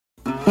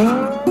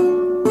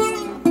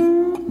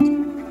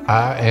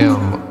I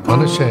am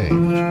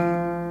unashamed.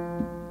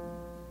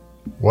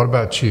 What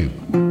about you?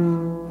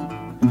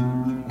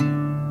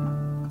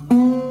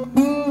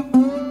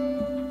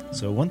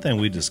 So one thing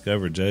we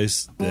discovered,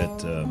 Jace,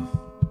 that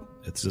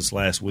it's this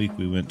last week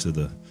we went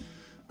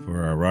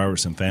for our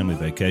Robertson family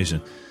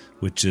vacation,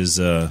 which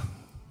is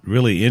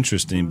really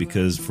interesting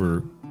because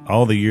for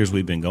all the years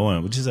we've been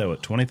going, which is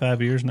 25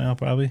 years now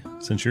probably,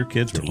 since your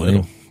kids were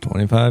little.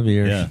 25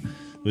 years. Yeah.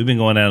 We've been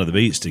going down to the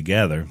beach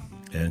together.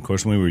 And, of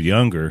course, when we were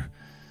younger,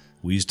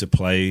 we used to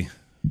play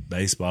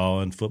baseball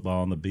and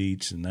football on the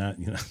beach. And now,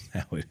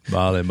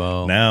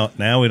 volleyball.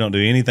 Now we don't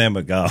do anything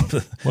but golf.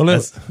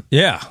 Well,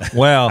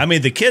 well. I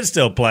mean, the kids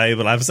still play,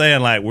 but I'm saying,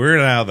 like, we're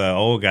now the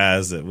old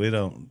guys that we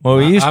don't. Well,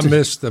 I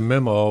missed the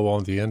memo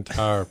on the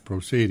entire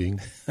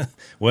proceeding.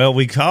 Well,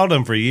 we called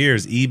them for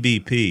years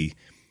EBP,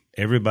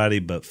 everybody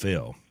but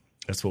Phil.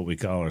 That's what we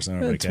call our summer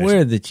vacation. It's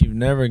weird that you've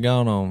never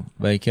gone on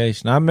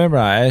vacation. I remember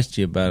I asked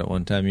you about it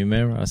one time. You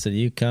remember? I said, "Are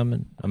you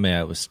coming?" I mean,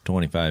 it was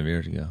 25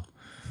 years ago.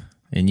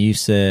 And you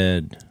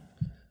said,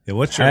 yeah,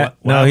 what's your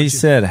he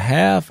said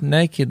half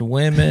naked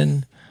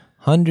women,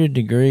 100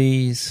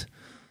 degrees,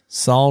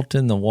 salt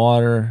in the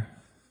water,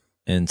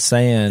 and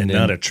sand. And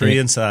not a tree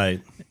in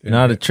sight.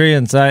 Not a tree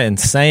in sight, and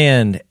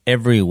sand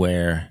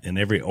everywhere. And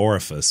every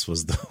orifice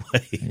was the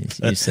way.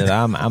 You said,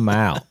 I'm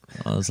out.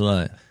 I was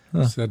like,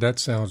 huh. So that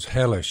sounds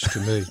hellish to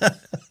me.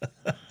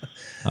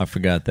 I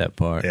forgot that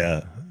part.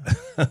 Yeah.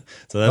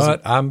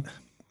 But I'm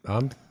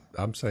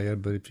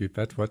saying, but if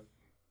that's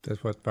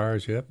what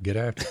fires you up, get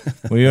after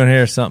it. Well, you want to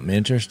hear something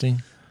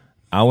interesting?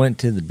 I went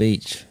to the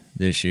beach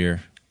this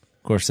year.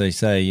 Of course, they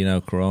say,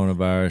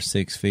 coronavirus,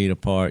 6 feet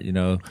apart.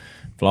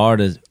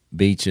 Florida's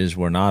beaches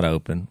were not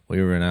open. We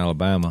were in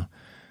Alabama.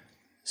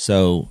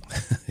 So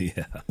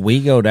yeah. We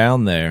go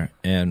down there,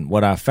 and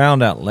what I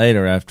found out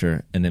later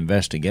after an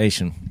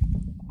investigation,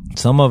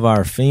 some of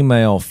our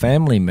female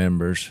family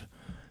members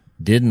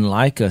didn't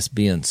like us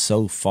being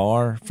so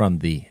far from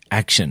the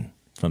action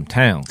from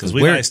town. Because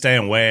we like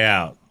staying way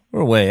out.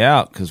 We're way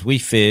out because we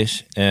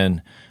fish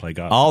and play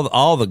golf.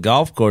 All the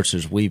golf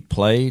courses we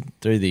played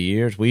through the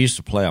years, we used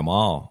to play them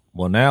all.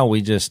 Well, now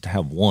we just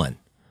have one.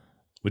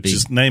 Which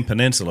is named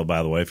Peninsula,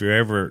 by the way. If you're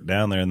ever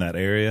down there in that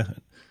area,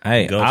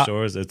 Gulf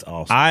Shores, it's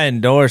awesome. I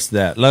endorse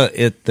that. Look,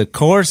 the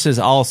course is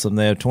awesome.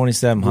 They have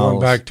 27 holes. Going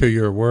back to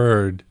your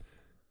word,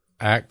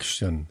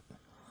 action.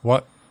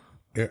 What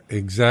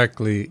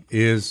exactly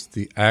is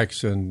the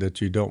action that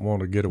you don't want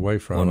to get away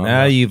from? Well,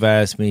 now you've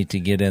asked me to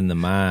get in the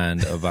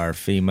mind of our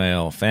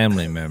female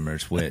family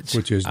members,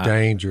 which is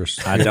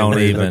dangerous. I don't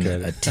even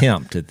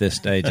attempt at this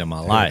stage of my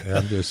life.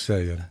 I'm just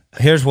saying.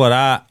 Here's what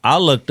I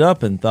looked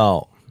up and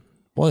thought,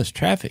 boy, this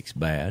traffic's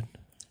bad.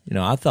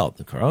 I thought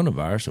the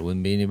coronavirus, there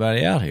wouldn't be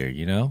anybody out here,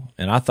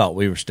 and I thought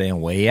we were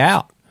staying way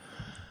out.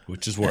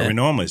 Which is where we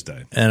normally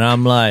stay. And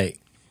I'm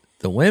like,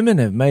 the women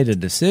have made a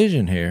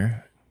decision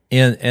here.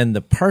 And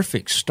the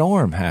perfect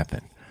storm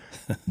happened.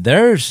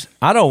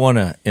 I don't want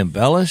to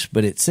embellish,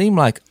 but it seemed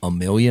like 1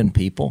 million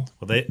people.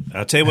 Well,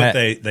 I'll tell you what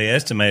they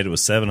estimated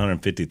was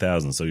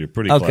 750,000, so you're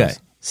pretty close. Okay,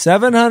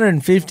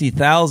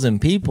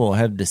 750,000 people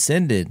have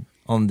descended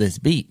on this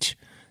beach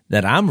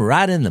that I'm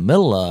right in the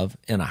middle of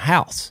in a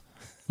house.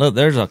 Look,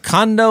 there's a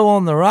condo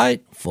on the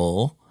right,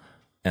 full,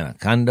 and a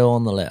condo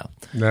on the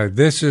left. Now,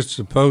 this is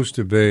supposed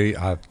to be,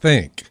 I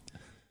think,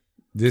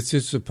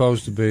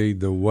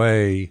 the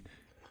way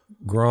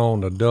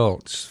grown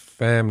adults,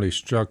 family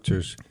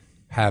structures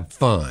have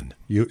fun.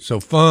 So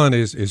fun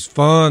is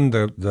fun.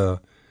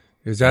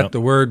 Is that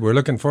the word we're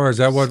looking for? Is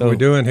that what we're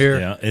doing here?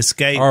 Yeah,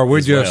 escape. Or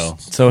we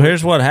just. So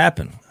here's what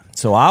happened.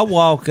 So I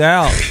walk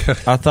out.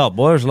 I thought,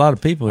 boy, there's a lot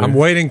of people here. I'm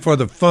waiting for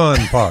the fun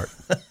part.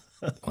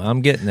 Well,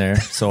 I'm getting there,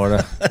 sort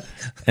of.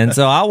 And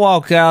so I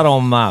walk out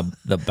on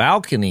the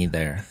balcony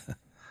there,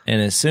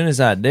 and as soon as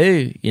I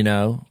do,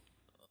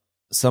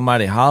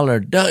 somebody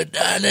hollered, "Duck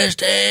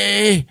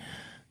Dynasty."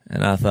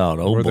 And I thought,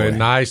 were they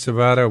nice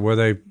about it? Or were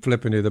they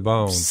flipping you the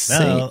bone?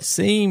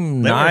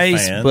 Seemed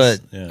nice, but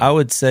I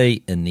would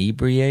say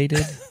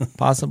inebriated,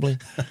 possibly.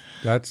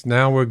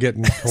 Now we're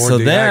getting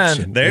toward the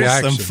action.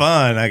 There's some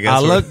fun, I guess.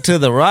 I looked to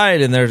the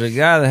right, and there's a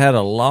guy that had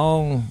a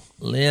long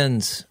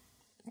lens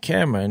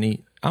camera,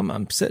 and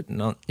I'm sitting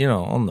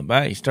on the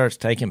back. He starts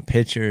taking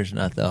pictures,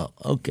 and I thought,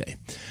 okay.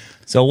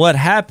 So what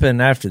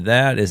happened after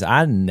that is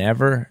I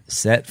never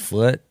set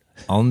foot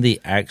on the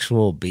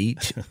actual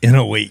beach in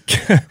a week.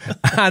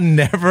 I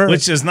never.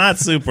 Which is not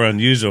super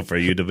unusual for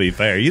you, to be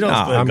fair. You don't.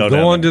 I'm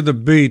going to the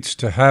beach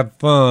to have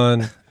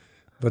fun,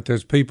 but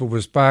there's people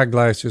with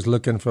spyglasses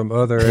looking from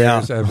other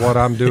areas at what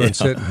I'm doing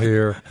sitting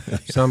here.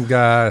 Some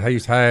guy,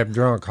 he's half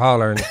drunk,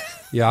 hollering.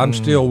 Yeah, I'm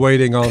still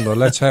waiting on when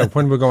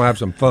we're going to have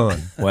some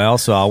fun. Well,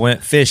 so I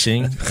went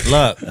fishing.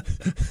 Look,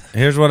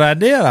 here's what I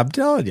did. I'm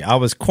telling you, I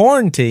was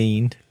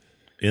quarantined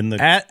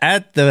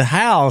at the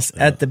house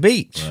at the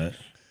beach. Right.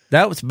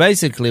 That was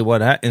basically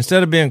what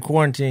instead of being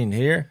quarantined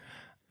here,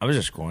 I was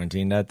just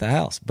quarantined at the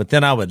house. But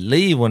then I would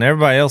leave when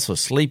everybody else was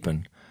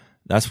sleeping.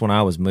 That's when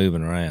I was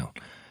moving around.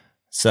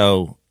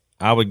 So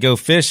I would go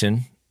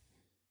fishing.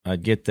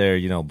 I'd get there,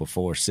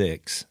 before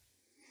 6.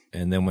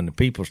 And then when the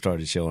people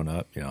started showing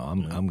up,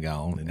 I'm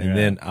gone. And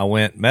then I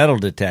went metal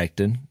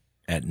detecting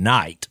at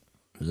night,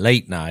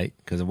 late night,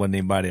 because there wasn't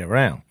anybody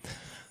around.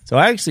 So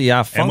actually,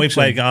 and we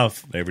play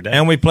golf every day.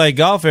 And we play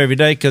golf every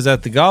day because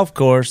at the golf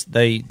course,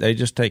 they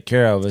just take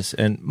care of us.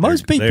 And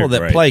most people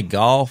that play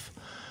golf,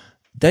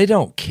 they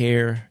don't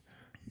care.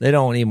 They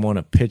don't even want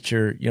a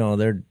picture,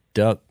 their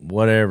duck,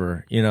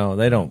 whatever,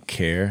 they don't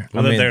care.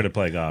 Well, they're there to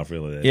play golf,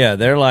 really. Yeah,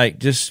 they're like,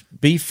 just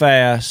be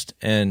fast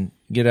and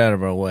get out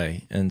of our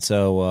way. And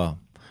so,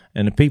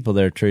 and the people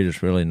there treat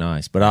us really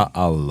nice. But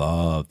I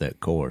love that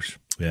course.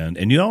 Yeah,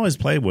 and you always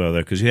played well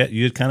there because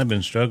you had kind of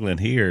been struggling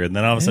here, and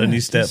then all of a sudden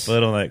you step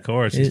foot on that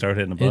course and start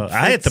hitting the ball.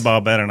 I hit the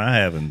ball better than I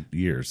have in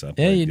years.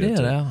 Yeah, you did,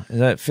 Al.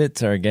 That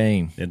fits our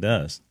game. It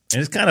does. And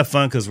it's kind of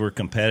fun because we're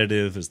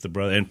competitive as the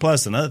brother. And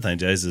plus, another thing,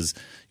 Jace, is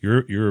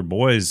your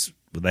boys,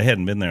 they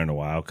hadn't been there in a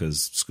while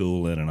because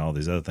schooling and all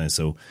these other things.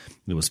 So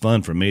it was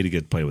fun for me to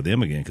get to play with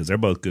them again because they're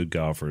both good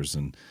golfers,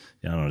 and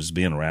just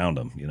being around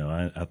them.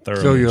 I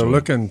thoroughly. So you're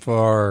looking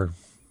for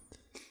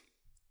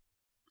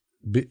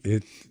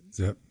the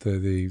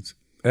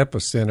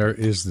epicenter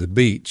is the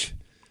beach.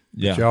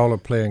 Yeah, y'all are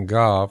playing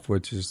golf,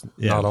 which is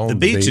not on the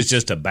beach. The beach is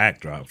just a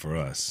backdrop for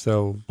us.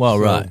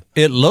 Right.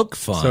 It looked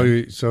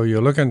fun. So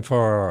you're looking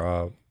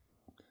for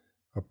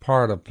a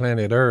part of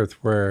planet Earth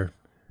where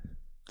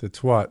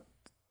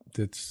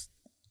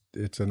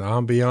it's an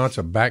ambiance,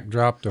 a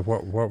backdrop to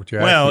what would you?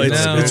 Well,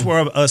 it's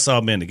where us all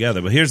been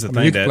together. But here's the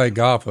thing: you can play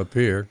golf up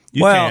here.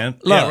 You can,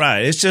 look, right?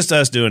 It's just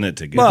us doing it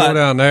together. Go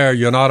down there.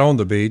 You're not on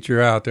the beach.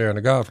 You're out there on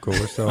the golf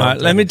course. So all right,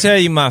 let me tell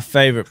you my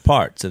favorite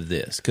parts of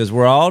this because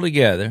we're all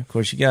together. Of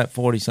course, you got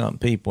 40-something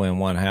people in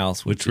one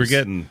house, which we're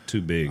getting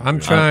too big.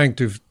 I'm trying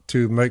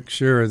to make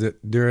sure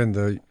that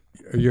during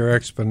your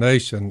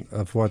explanation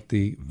of what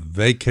the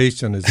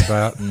vacation is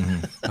about,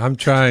 I'm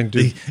trying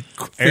to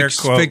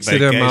fix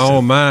it in my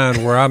own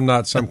mind where I'm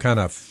not some kind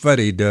of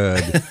fuddy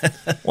dud.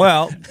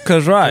 Well,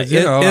 because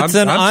it's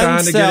an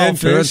trying to get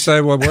into it and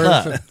say, well,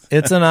 where's it?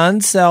 It's an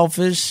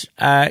unselfish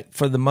act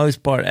for the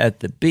most part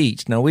at the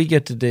beach. Now we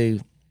get to do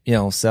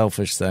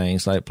selfish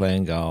things like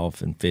playing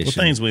golf and fishing,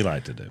 things we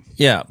like to do.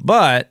 Yeah,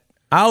 but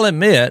I'll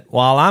admit,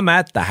 while I'm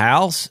at the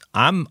house,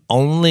 I'm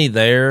only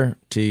there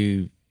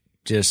to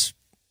just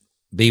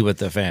be with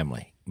the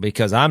family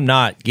because I'm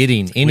not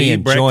getting any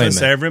enjoyment.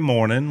 Breakfast every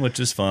morning, which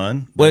is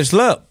fun. Which,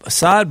 look,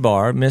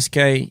 sidebar, Miss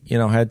Kay,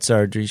 had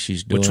surgery.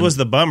 Which was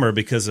the bummer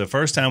because the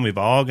first time we've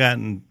all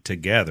gotten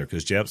together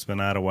because Jeff's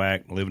been out of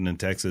whack living in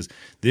Texas.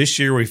 This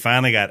year we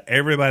finally got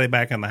everybody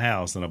back in the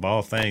house, and of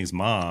all things,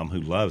 Mom,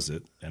 who loves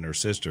it, and her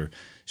sister,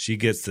 she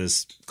gets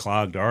this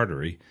clogged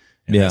artery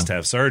and has to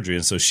have surgery,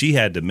 and so she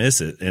had to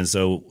miss it. And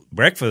so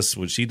breakfast,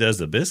 when she does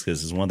the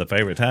biscuits, is one of the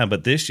favorite times.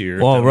 But this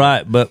year,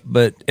 right, but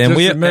and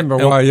just remember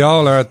while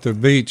y'all are at the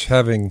beach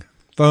having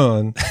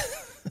fun,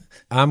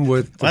 I'm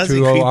with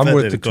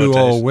the two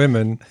old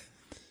women,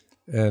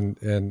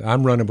 and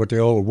I'm running with the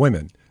old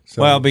women.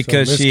 So,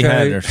 because she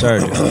had her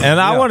surgery, and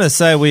I want to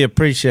say we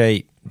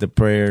appreciate the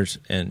prayers,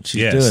 and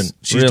she's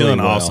doing really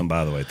awesome.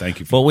 By the way, thank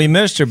you. But we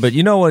missed her. But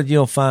you know what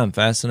you'll find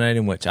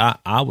fascinating, which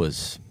I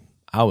was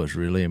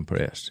really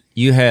impressed.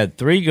 You had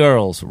 3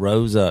 girls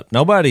rose up.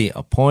 Nobody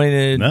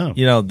appointed.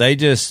 No.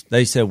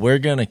 They said, we're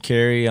going to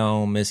carry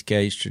on Miss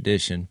Kay's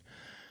tradition,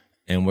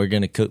 and we're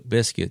going to cook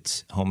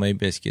biscuits, homemade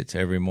biscuits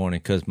every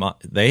morning because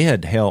they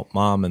had helped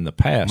Mom in the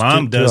past.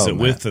 Mom does it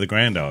with the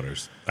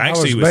granddaughters.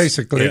 Actually,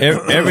 basically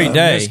every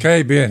day. Miss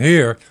Kay being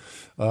here,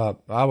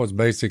 I was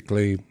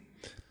basically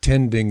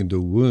tending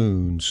the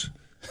wounds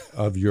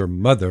of your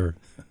mother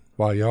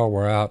while y'all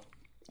were out.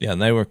 Yeah,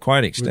 and they were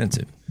quite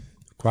extensive.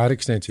 Quite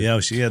extensive. Yeah,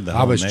 she had the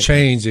I was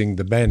changing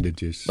the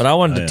bandages. But I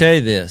wanted to tell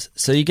you this.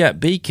 So you got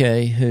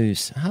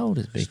BK, how old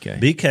is BK?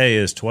 BK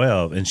is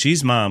 12, and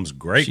she's Mom's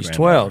great-granddaughter. She's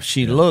 12.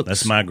 She looks...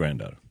 That's my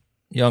granddaughter.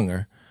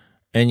 Younger.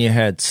 And you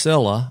had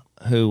Scylla,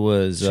 who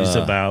was... She's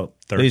about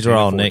 13. These are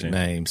all 14.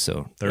 nicknames.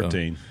 So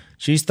 13.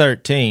 She's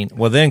 13.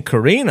 Well, then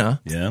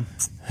Karina,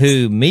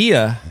 who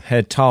Mia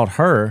had taught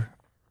her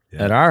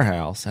at our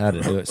house how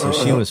to do it, so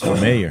she was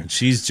familiar.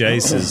 She's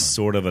Jace's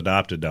sort of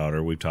adopted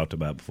daughter we've talked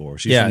about before.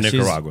 She's from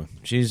Nicaragua.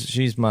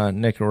 She's my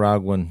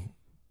Nicaraguan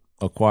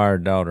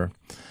acquired daughter,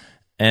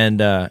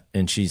 and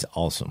she's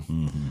awesome.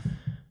 Mm-hmm.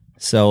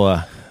 So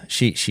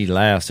she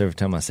laughs every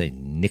time I say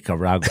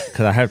Nicaragua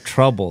because I have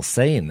trouble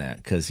saying that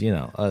because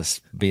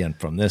us being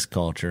from this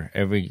culture,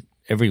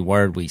 every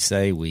word we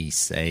say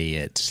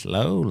it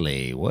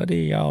slowly. What are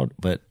y'all?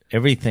 But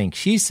everything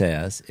she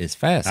says is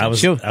fast. I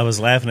was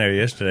laughing at her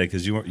yesterday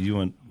because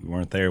you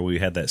weren't there. We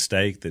had that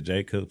steak that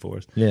Jay cooked for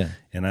us. Yeah.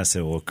 And I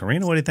said, well,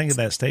 Karina, what do you think of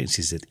that steak? And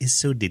she said, it's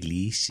so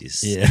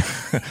delicious. Yeah.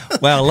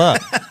 Well,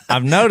 look,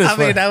 I've noticed.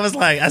 I was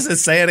like, I said,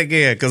 say it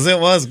again because it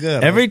was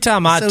good. Every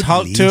time I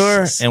talk to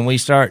her and we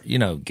start,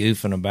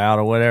 goofing about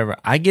or whatever,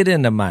 I get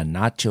into my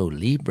Nacho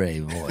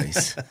Libre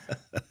voice,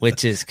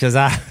 which is because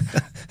I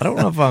don't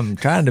know if I'm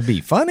trying to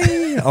be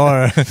funny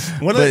or.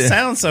 Well, it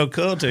sounds so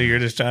cool to you. You're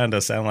just trying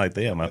to sound like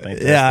them. I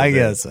think. I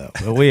guess so.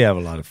 But we have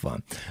a lot of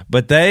fun.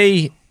 But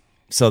they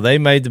So they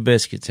made the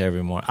biscuits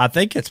every morning. I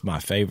think it's my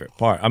favorite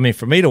part. I mean,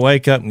 for me to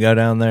wake up and go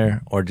down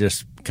there or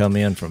just come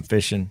in from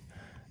fishing,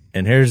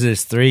 and here's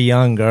this 3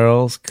 young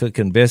girls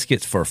cooking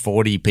biscuits for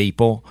 40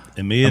 people.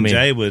 And me and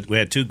Jay, we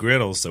had 2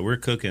 griddles, so we're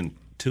cooking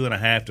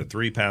 2.5 to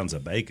 3 pounds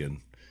of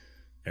bacon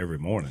every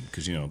morning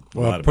because, a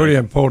lot of pretty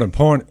bacon. Important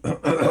point.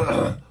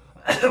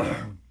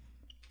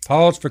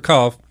 Pause for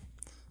cough.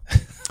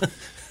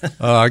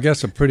 I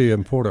guess a pretty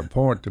important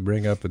point to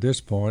bring up at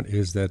this point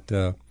is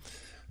that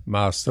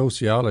my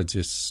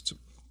Sociology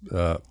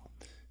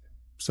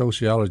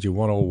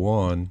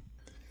 101,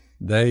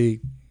 they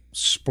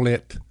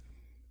split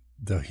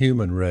the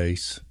human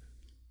race,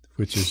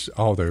 which is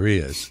all there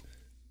is,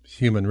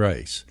 human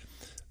race.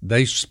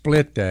 They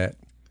split that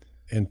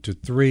into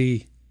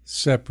 3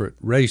 separate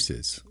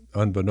races,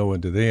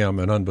 unbeknown to them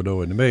and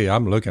unbeknown to me.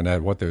 I'm looking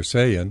at what they're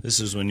saying. This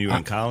is when you were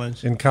in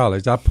college? In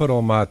college. I put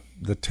on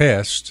the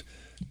test,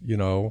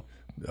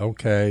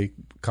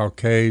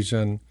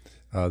 Caucasian.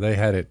 They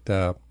had it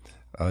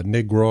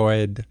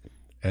Negroid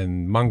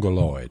and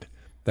Mongoloid.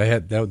 They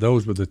had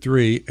those were the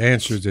 3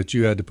 answers that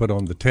you had to put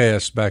on the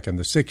test back in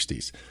the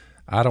 60s.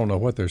 I don't know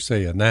what they're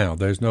saying now.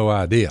 There's no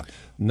idea.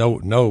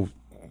 No,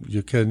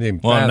 you couldn't even.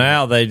 Well,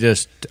 now they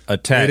just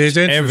attach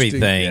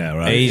everything. Yeah,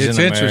 right. Asian It's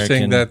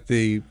interesting American.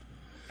 that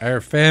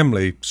our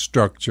family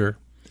structure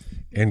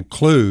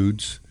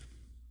includes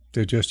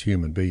they're just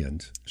human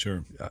beings.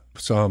 Sure.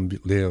 Some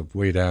live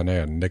way down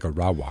there in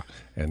Nicaragua,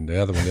 and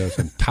the other one lives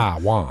in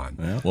Taiwan.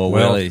 Yeah.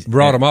 Well,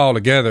 brought them all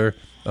together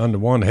under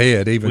one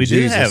head. Even We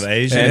Jesus. do have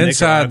Asian and in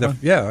inside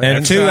Nicaragua.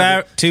 and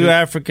two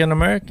African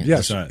Americans.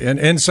 Yes, That's right. and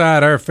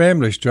inside our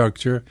family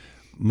structure,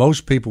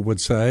 most people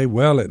would say,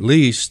 well, at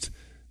least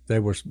they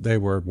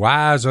were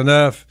wise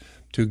enough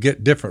to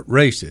get different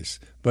races.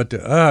 But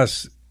to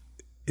us,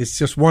 it's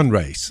just one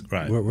race.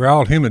 Right. We're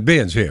all human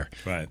beings here.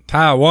 Right.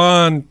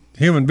 Taiwan,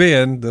 human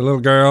being, the little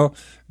girl.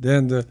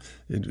 Then the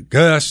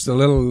Gus, the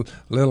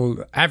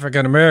little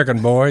African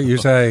American boy. You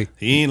say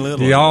He ain't little.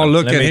 Do y'all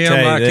look Let at me him tell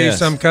you like this. he's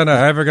some kind of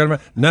African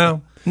American?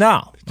 No,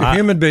 No, they're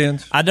human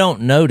beings. I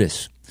don't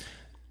notice.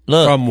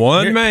 Look, From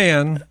one here-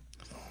 man,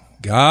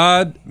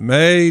 God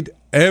made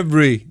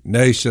every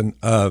nation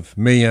of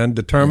men,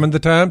 determined the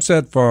time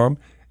set for them,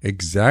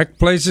 exact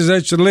places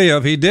they should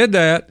live. He did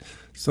that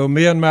so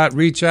men might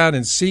reach out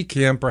and seek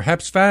him,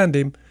 perhaps find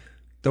him,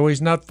 though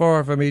he's not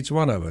far from each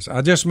one of us.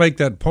 I just make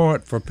that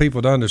point for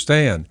people to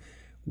understand.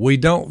 We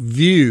don't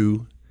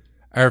view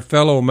our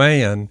fellow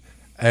man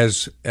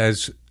as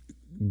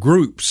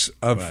groups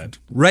of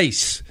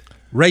races.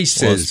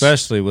 well,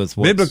 especially with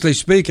what's, Biblically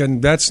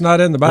speaking, that's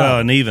not in the Bible. Well,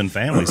 and even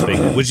family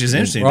speaking, which is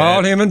interesting. We're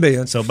all Dad. human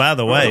beings. So, by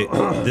the way,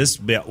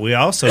 we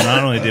also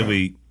not only did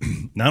we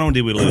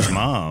lose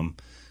Mom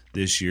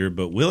this year,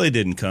 but Willie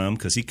didn't come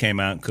because he came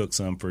out and cooked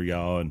some for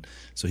y'all, and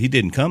so he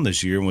didn't come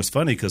this year. And what's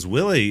funny because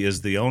Willie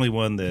is the only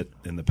one that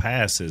in the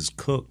past has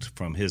cooked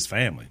from his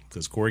family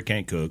because Corey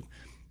can't cook.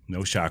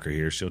 No shocker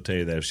here. She'll tell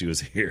you that if she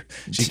was here.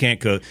 She can't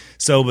cook.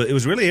 So, but it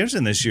was really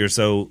interesting this year.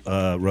 So,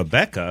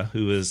 Rebecca,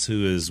 who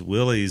is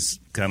Willie's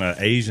kind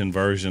of Asian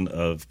version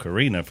of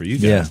Karina for you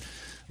guys,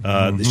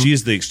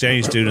 she's the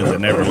exchange student that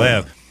never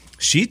left.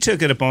 She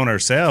took it upon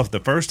herself.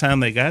 The first time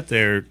they got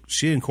there,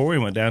 she and Corey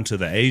went down to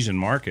the Asian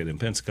market in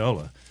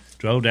Pensacola,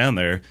 drove down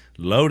there,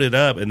 loaded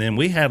up, and then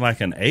we had like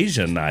an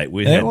Asian night.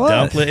 We had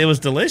dumpling. It was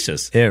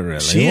delicious. It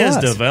really She was.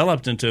 has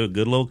developed into a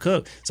good little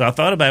cook. So I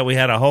thought about it, we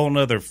had a whole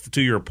nother,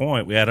 to your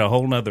point, we had a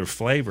whole nother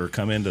flavor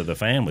come into the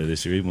family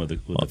this year, even with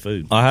the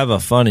food. I have a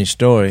funny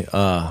story.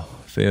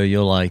 Phil,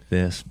 you'll like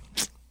this.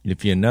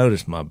 If you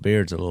notice, my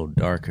beard's a little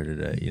darker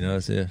today. You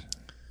notice this?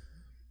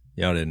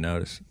 Y'all didn't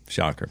notice.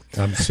 Shocker.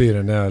 I'm seeing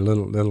it now.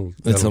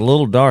 It's a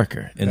little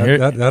darker. And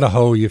That'll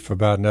hold you for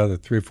about another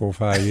 3, 4,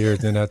 5 years.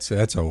 Then that's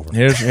over.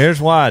 here's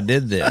why I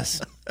did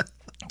this.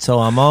 So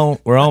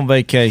we're on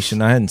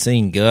vacation. I hadn't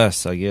seen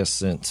Gus, I guess,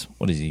 since,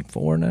 what is he,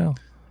 4 now?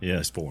 Yeah,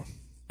 it's 4.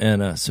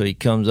 And so he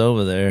comes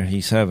over there.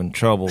 He's having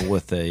trouble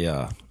with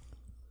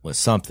with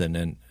something,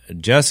 and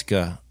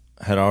Jessica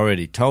had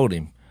already told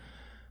him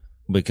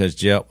because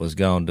Jet was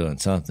gone doing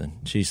something.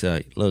 She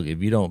said, "Look,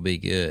 if you don't be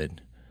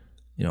good,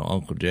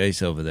 Uncle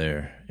Jace over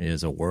there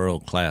is a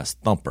world-class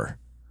thumper.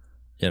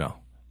 Of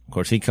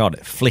course, he called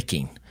it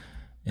flicking,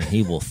 and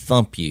he will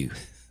thump you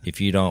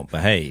if you don't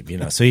behave.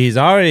 So he's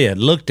already had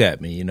looked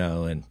at me,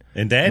 and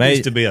Dad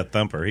used to be a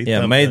thumper. He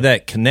made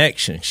that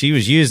connection. She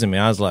was using me.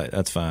 I was like,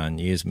 that's fine.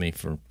 Use me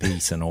for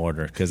peace and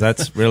order because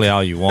that's really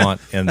all you want.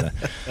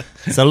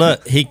 So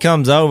look, he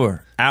comes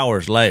over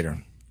hours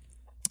later,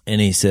 and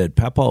he said,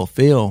 "Papa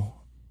Phil,"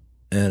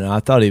 and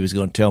I thought he was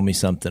going to tell me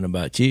something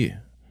about you.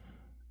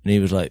 And he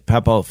was like,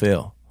 "Papa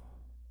Phil."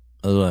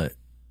 I was like,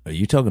 "Are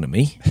you talking to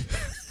me?"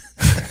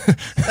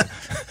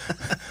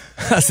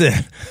 I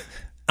said,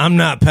 "I'm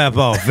not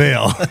Papa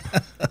Phil."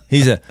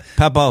 He said,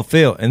 "Papa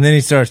Phil." And then he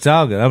starts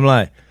talking. I'm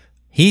like,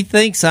 he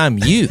thinks I'm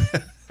you.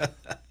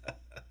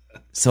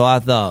 So I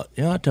thought,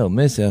 I told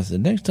Missy, I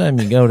said, next time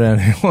you go down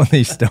here to one of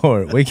these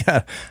stores,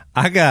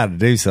 I got to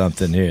do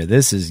something here.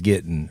 This is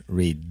getting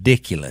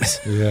ridiculous.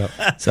 Yeah.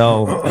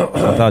 So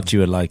I thought you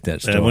would like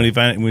that story.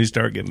 When you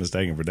start getting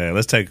mistaken for Dad,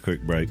 let's take a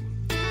quick break.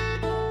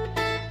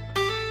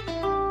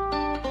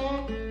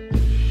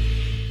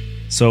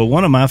 So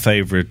one of my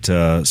favorite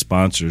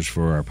sponsors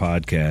for our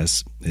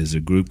podcast is a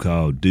group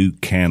called Duke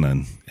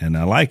Cannon. And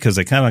I like because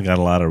they kind of got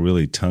a lot of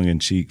really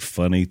tongue-in-cheek,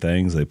 funny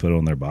things they put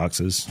on their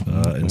boxes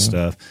and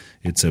stuff.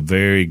 It's a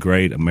very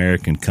great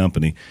American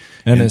company.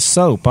 And it's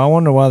soap. I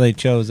wonder why they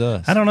chose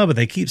us. I don't know, but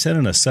they keep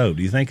sending us soap.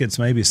 Do you think it's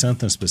maybe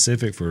something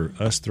specific for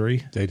us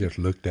three? They just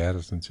looked at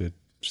us and said,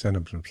 send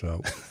them some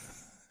soap.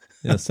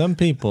 Yeah, some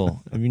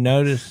people, have you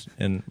noticed,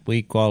 and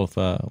we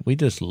qualify, we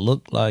just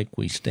look like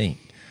we stink.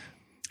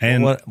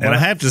 And I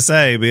have to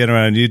say, being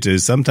around you two,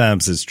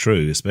 sometimes it's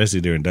true, especially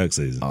during duck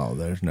season. Oh,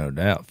 there's no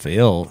doubt.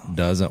 Phil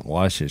doesn't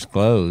wash his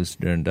clothes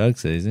during duck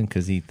season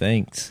because he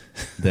thinks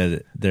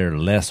that they're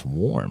less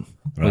warm,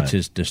 which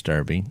is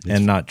disturbing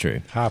and not true.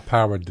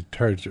 High-powered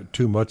detergent,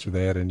 too much of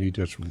that, and it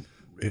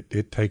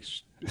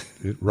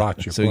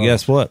rots your So clothes.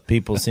 guess what?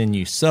 People send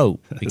you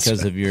soap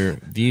because of your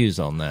views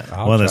on that.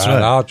 That's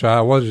right. I'll try.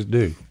 What does it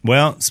do?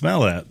 Well,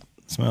 smell that.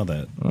 Smell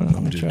that.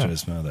 I'm just trying to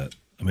smell that.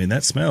 I mean,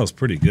 that smells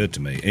pretty good to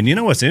me. And you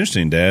know what's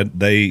interesting, Dad?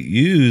 They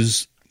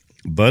use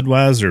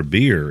Budweiser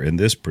beer in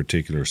this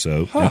particular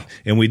soap. Huh.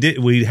 And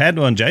we had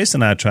one.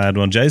 Jason and I tried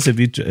one. Jason,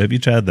 have you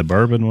tried the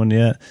bourbon one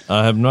yet?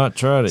 I have not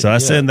tried it. So I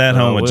sent that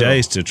home with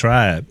Jace to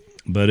try it.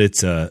 But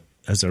it's a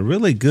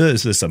really good.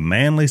 It's just a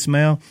manly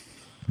smell.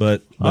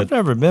 But I've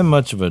never been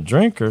much of a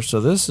drinker,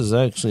 so this is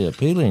actually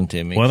appealing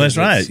to me. Well, that's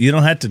right. You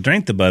don't have to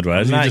drink the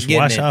Budweiser. You just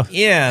wash off.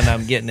 Yeah, and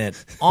I'm getting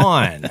it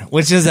on,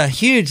 which is a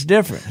huge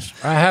difference.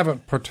 I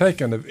haven't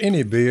partaken of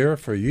any beer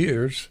for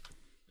years.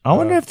 I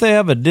wonder if they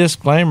have a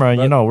disclaimer,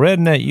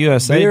 Redneck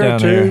USA beer down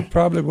too there.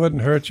 Probably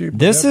wouldn't hurt you.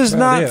 This is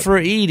not for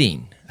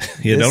eating.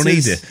 Yeah, don't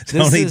eat it.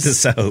 Don't eat the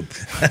soap.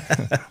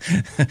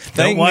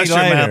 Don't wash your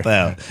mouth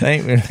out.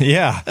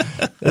 Yeah,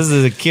 this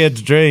is a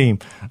kid's dream.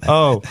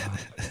 Oh,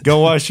 go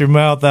wash your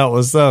mouth out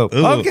with soap.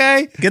 Ooh,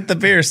 okay. Get the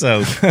beer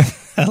soap.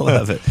 I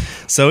love it.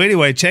 So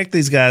anyway, check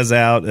these guys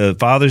out.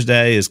 Father's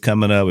Day is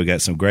coming up. We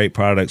got some great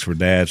products for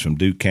dads from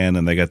Duke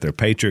Cannon. They got their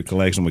Patriot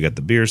collection. We got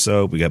the beer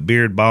soap. We got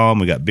beard balm.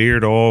 We got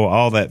beard oil.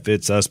 All that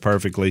fits us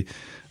perfectly.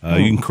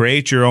 You can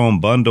create your own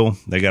bundle.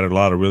 They got a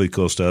lot of really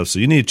cool stuff. So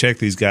you need to check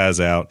these guys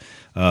out.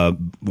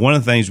 One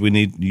of the things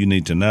you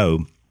need to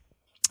know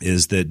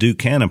is that Duke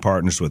Cannon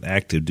partners with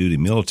active duty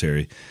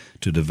military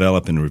to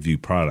develop and review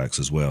products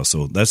as well.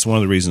 So that's one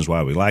of the reasons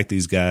why we like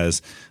these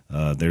guys.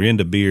 They're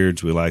into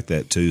beards. We like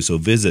that too. So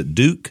visit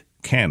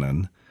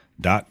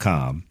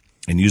DukeCannon.com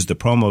and use the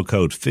promo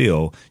code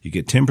Phil. You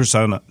get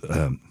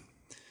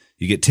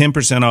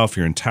 10% off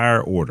your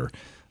entire order.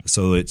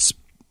 So it's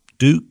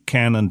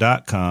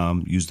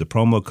DukeCannon.com. Use the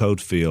promo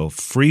code Phil.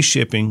 Free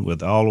shipping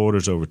with all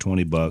orders over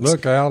 $20.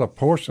 Look out! A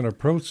portion of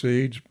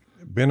proceeds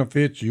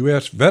benefits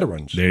U.S.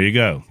 veterans. There you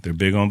go. They're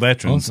big on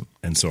veterans,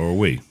 and so are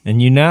we.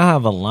 And you now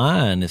have a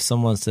line. If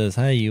someone says,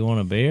 "Hey, you want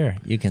a beer?"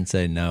 You can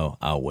say, "No,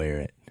 I'll wear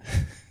it."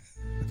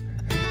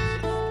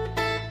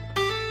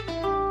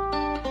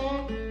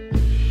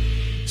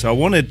 So I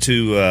wanted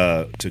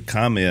to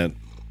comment.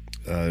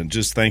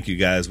 Just thank you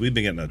guys. We've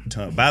been getting a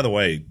ton. By the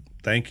way,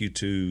 thank you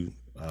to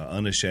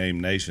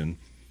Unashamed Nation.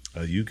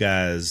 You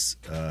guys,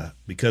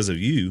 because of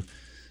you,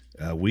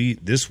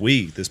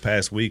 this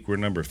past week, we're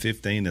number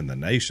 15 in the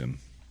nation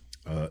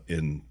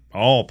in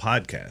all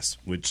podcasts,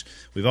 which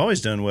we've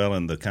always done well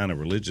in the kind of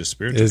religious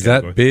spiritual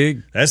category. That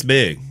big? That's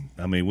big.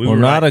 I mean, we were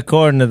not right.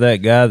 According to that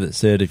guy that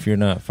said, if you're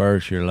not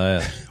first, you're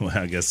last. Well,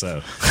 I guess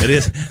so. It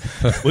is.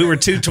 We were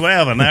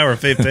 212 and now we're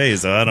 15,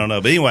 so I don't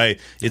know. But anyway,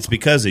 it's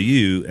because of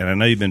you, and I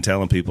know you've been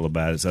telling people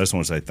about it, so I just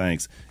want to say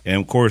thanks.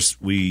 And, of course,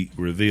 we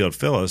revealed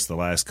Phyllis the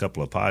last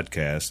couple of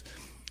podcasts,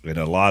 and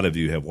a lot of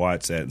you have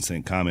watched that and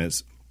sent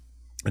comments.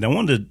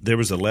 And there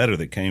was a letter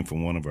that came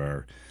from one of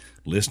our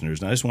listeners,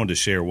 and I just wanted to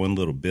share one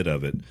little bit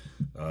of it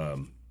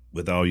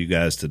with all you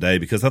guys today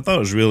because I thought it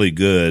was really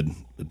good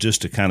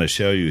just to kind of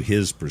show you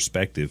his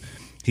perspective.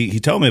 He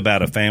told me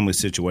about a family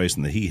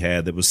situation that he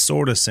had that was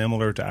sort of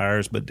similar to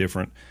ours but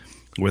different,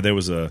 where there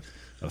was a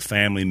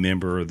family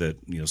member that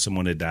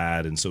someone had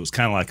died, and so it was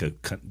kind of like a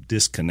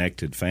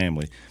disconnected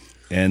family.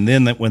 And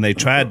then when they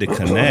tried to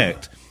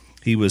connect,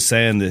 he was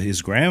saying that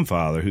his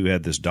grandfather, who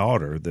had this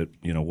daughter that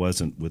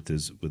wasn't with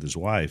his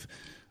wife,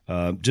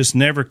 just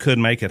never could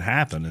make it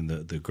happen, and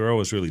the girl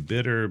was really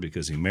bitter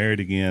because he married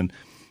again.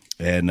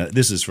 And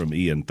this is from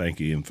Ian.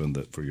 Thank you, Ian,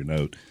 for your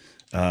note.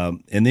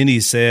 And then he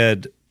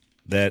said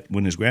that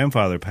when his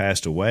grandfather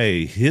passed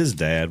away, his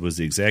dad was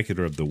the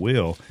executor of the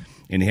will,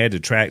 and he had to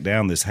track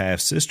down this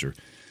half-sister.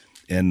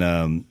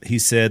 And he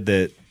said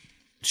that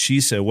she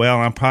said, well,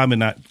 I'm probably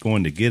not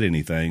going to get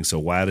anything, so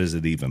why does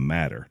it even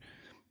matter?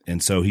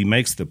 And so he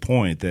makes the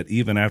point that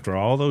even after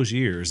all those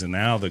years, and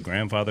now the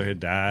grandfather had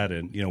died,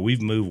 and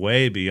we've moved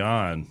way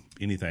beyond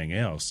anything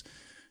else.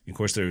 Of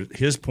course,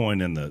 his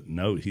point in the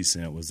note he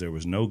sent was there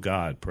was no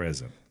God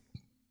present.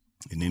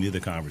 in any of the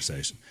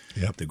conversation.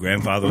 Yep. The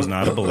grandfather was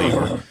not a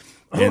believer.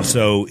 And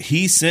so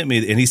he sent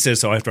me, and he said,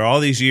 so after all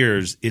these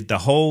years, the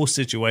whole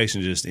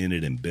situation just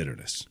ended in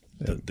bitterness.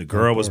 The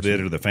girl was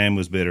bitter, the family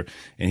was bitter.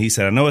 And he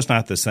said, I know it's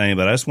not the same,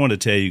 but I just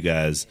wanted to tell you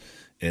guys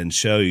and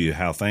show you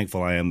how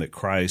thankful I am that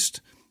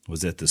Christ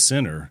was at the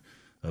center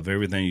of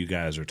everything you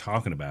guys are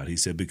talking about. He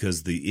said,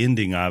 because the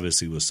ending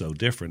obviously was so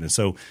different. And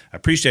so I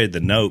appreciated the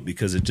note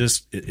because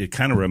it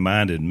kind of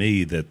reminded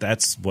me that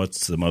that's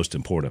what's the most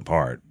important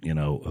part,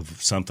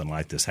 of something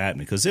like this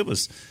happening. Because it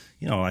was,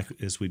 like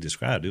as we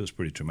described, it was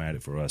pretty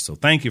traumatic for us. So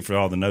thank you for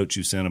all the notes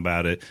you sent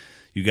about it.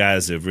 You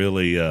guys have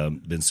really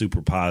been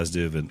super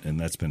positive, and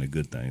that's been a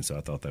good thing. So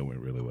I thought that went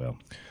really well.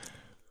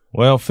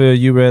 Well, Phil,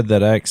 you read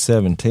that Acts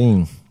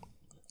 17.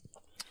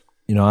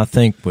 I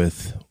think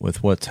with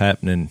what's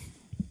happening,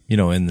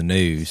 in the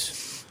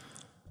news,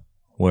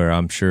 where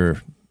I'm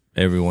sure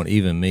everyone,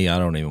 even me, I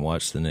don't even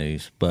watch the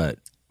news, but,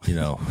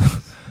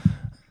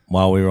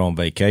 while we were on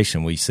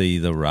vacation, we see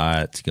the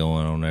riots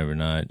going on every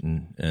night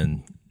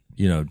and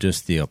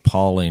just the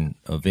appalling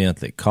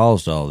event that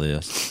caused all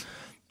this.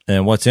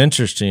 And what's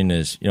interesting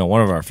is,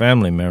 one of our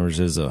family members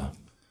is a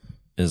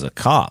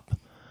cop,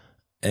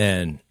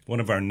 and one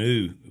of our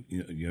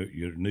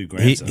your new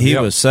grandson. He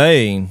was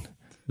saying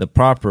the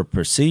proper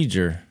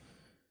procedure,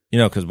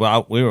 because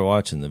we were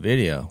watching the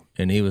video,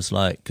 and he was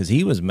like, because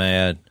he was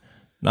mad,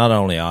 not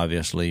only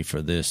obviously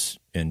for this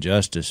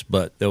injustice,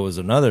 but there was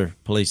another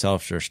police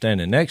officer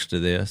standing next to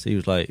this. He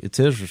was like, it's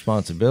his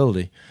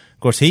responsibility. Of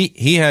course,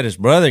 he had his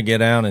brother get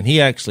down, and he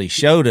actually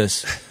showed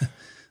us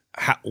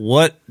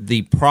what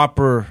the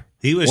proper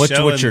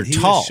what you're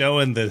taught. Was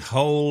showing the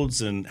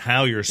holds and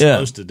how you're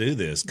supposed to do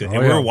this. And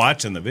we're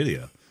watching the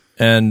video.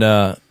 And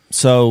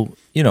so,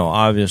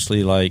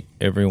 obviously, like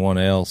everyone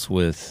else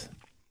with,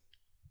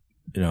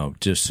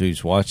 just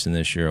who's watching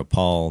this, you're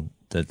appalled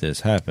that this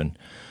happened.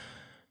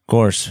 Of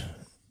course,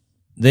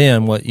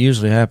 then what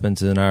usually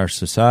happens in our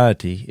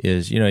society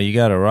is, you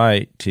got a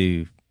right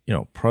to,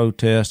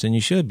 protest, and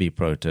you should be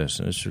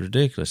protesting. It's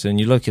ridiculous. And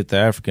you look at the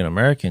African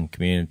American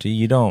community,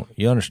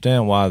 you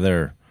understand why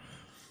they're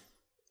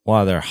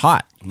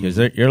hot, because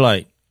you're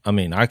like,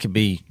 I could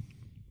be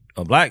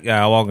a black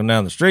guy walking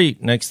down the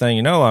street. Next thing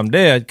you know, I'm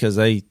dead because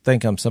they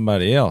think I'm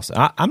somebody else.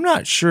 I'm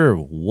not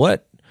sure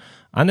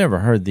I never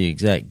heard the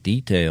exact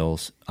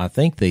details. I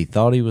think they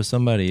thought he was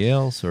somebody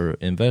else or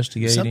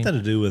investigating. Something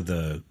to do with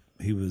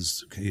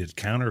he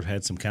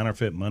had some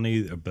counterfeit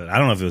money, but I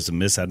don't know if it was a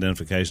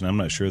misidentification. I'm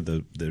not sure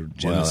the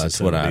genesis. Well,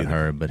 that's what I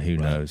heard, but who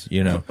knows?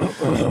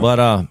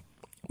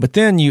 But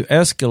then you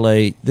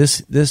escalate.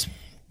 This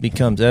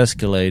becomes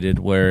escalated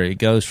where it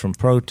goes from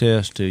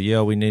protest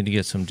to, we need to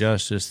get some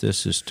justice.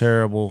 This is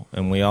terrible,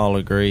 and we all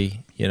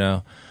agree,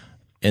 And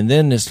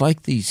then it's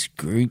like these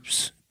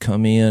groups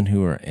come in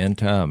who are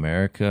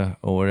anti-America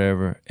or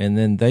whatever, and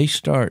then they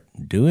start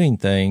doing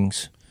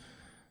things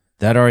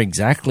that are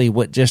exactly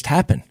what just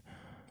happened.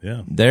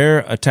 Yeah, they're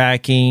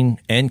attacking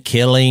and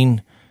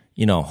killing,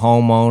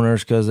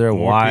 homeowners because they're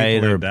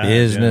white or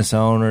business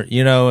owner,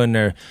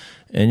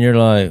 and you're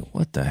like,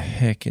 what the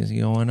heck is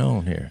going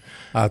on here?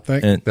 I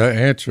think the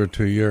answer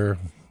to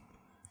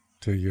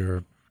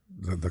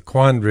the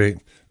quandary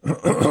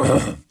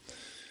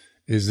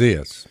is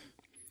this.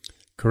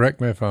 Correct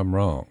me if I'm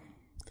wrong.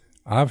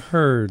 I've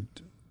heard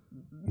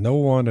no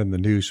one in the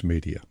news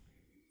media,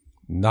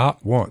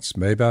 not once,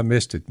 maybe I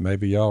missed it,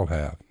 maybe y'all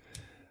have,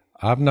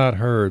 I've not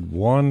heard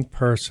one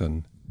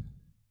person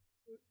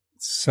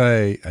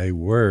say a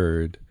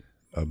word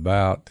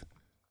about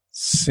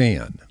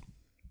sin.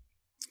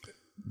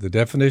 The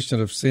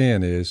definition of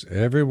sin is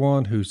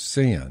everyone who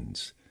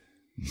sins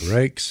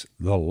breaks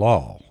the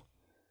law.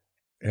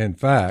 In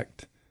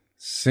fact,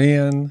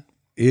 sin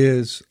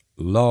is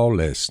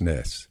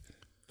lawlessness.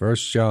 1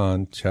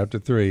 John chapter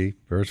 3,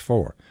 verse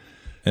 4.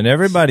 And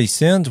everybody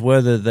sins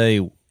whether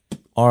they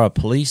are a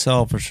police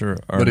officer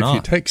or not. But if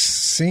you take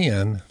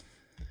sin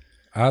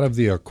out of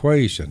the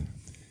equation,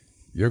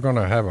 you're going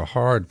to have a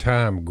hard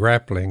time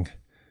grappling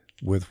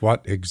with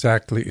what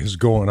exactly is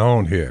going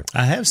on here.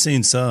 I have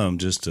seen some,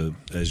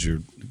 as you're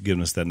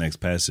giving us that next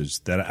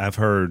passage, that I've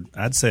heard,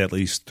 I'd say at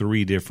least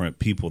 3 different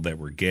people that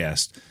were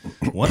guests.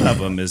 One of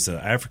them is an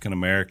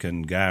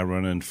African-American guy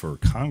running for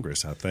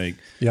Congress, I think,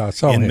 I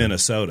saw him.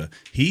 Minnesota.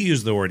 He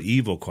used the word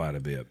evil quite a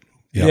bit.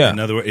 Yeah. In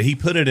other words, he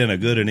put it in a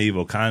good and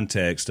evil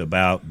context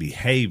about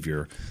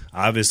behavior,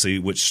 obviously,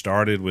 which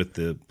started with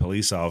the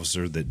police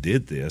officer that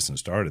did this and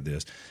started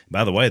this.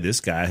 By the way,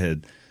 this guy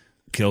had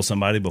killed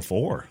somebody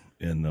before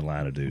in the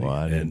line of duty.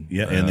 Well, and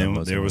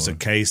then there was a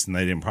case and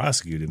they didn't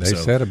prosecute him. They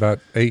said about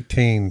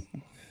 18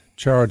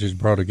 charges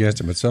brought against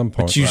him at some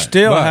point. But you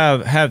still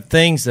have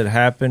things that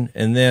happen,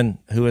 and then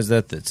who is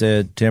that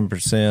said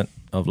 10%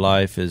 of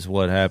life is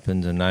what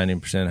happens and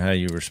 90% how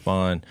you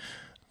respond?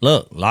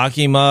 Look, lock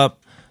him up.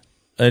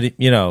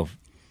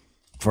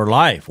 For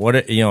life.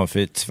 If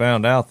it's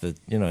found out that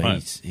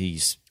right.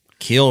 he's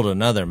killed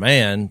another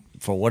man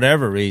for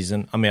whatever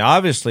reason.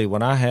 Obviously,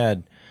 when I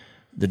had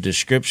the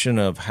description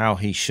of how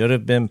he should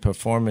have been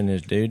performing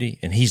his duty,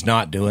 and he's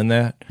not doing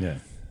that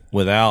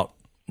without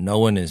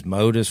knowing his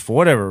motives for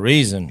whatever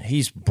reason,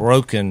 he's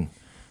broken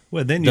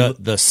Well, then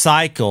the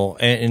cycle,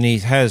 and he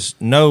has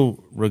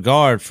no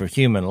regard for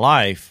human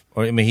life.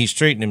 Or I mean, he's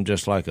treating him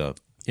just like a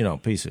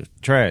piece of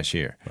trash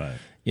here. Right.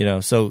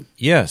 So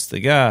yes, the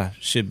guy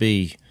should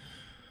be,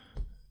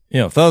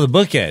 throw the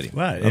book at him.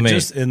 Right.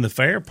 And the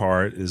fair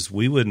part is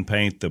we wouldn't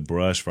paint the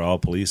brush for all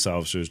police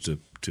officers to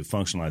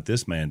function like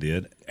this man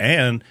did.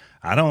 And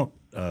I don't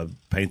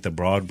paint the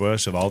broad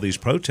brush of all these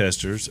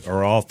protesters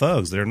are all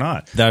thugs. They're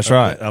not. That's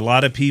right. A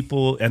lot of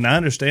people, and I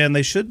understand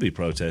they should be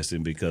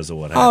protesting because of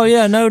what happened. Oh,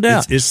 yeah, no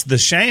doubt. It's the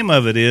shame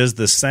of it is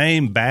the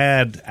same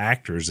bad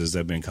actors, as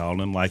they've been calling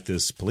them, like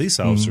this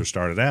police officer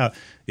started out,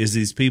 is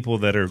these people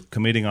that are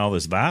committing all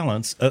this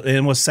violence.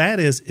 And what's sad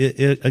is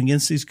it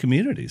against these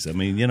communities. I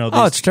mean,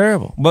 it's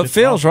terrible. But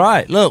Phil's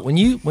right. Look, when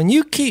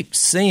you keep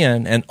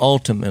sin and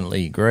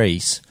ultimately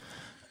grace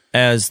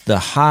as the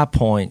high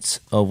points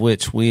of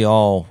which we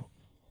all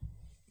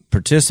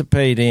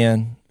participate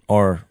in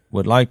or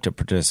would like to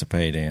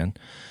participate in,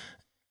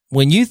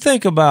 when you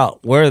think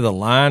about where the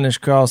line is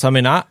crossed, I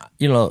mean,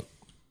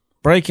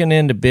 breaking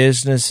into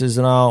businesses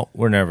and all,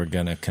 we're never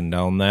going to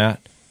condone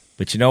that.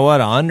 But you know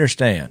what? I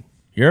understand.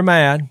 You're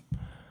mad,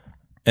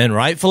 and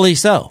rightfully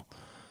so.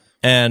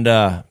 And,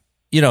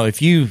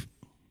 if you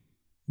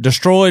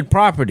destroyed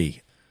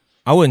property,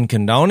 I wouldn't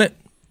condone it,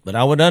 but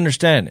I would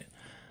understand it.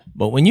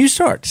 But when you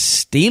start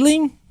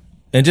stealing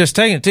and just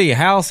taking it to your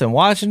house and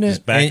watching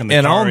it,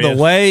 and on the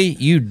way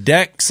you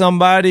deck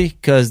somebody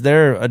because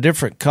they're a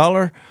different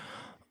color,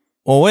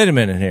 well, wait a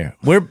minute here.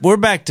 We're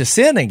back to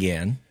sin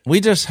again. We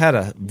just had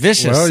a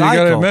vicious cycle. Well, you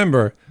got to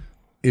remember,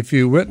 if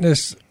you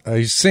witness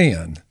a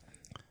sin,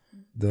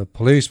 the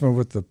policeman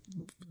with the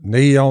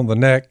knee on the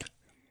neck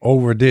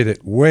overdid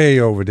it, way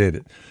overdid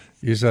it.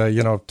 You say,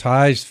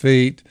 tie his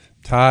feet,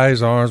 tie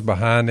his arms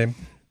behind him.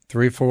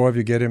 3-4 of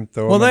you get him.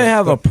 Well, they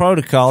have a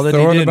protocol that he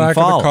didn't follow. Throw in the back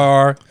of the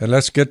car, and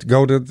let's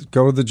go to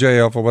the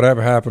jail for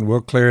whatever happened.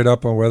 We'll clear it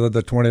up on whether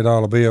the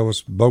 $20 bill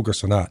was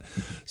bogus or not.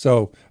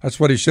 So that's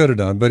what he should have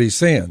done, but he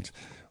sinned.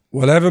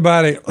 Well,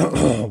 everybody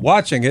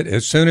watching it,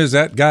 as soon as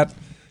that got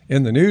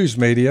in the news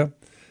media,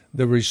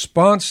 the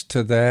response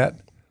to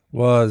that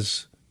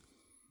was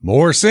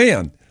more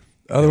sin.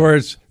 In other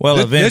words,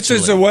 this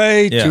is a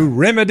way to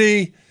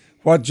remedy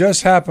what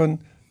just happened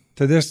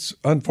to this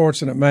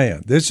unfortunate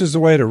man. This is the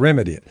way to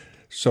remedy it.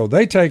 So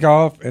they take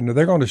off, and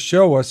they're going to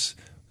show us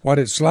what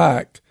it's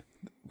like,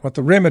 what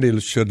the remedy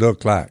should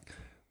look like.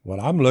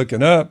 Well, I'm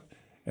looking up,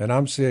 and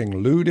I'm seeing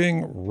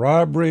looting,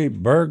 robbery,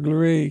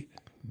 burglary,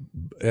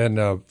 and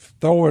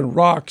throwing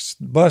rocks,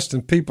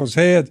 busting people's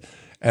heads,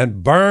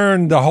 and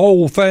burn the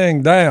whole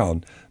thing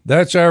down.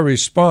 That's our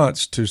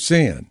response to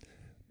sin.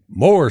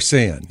 More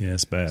sin. Yeah,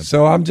 it's bad.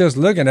 So I'm just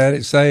looking at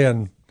it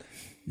saying,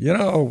 they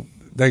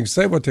can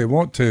say what they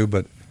want to,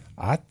 but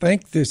I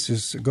think this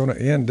is going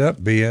to end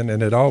up being,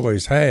 and it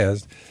always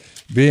has,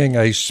 being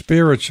a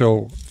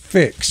spiritual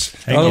fix.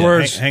 In other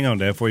words, hang on,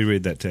 Dad. Before you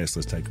read that text,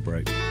 let's take a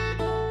break.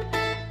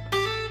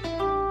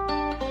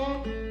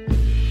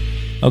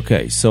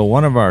 Okay, so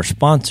one of our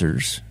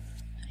sponsors,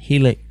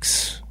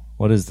 Helix.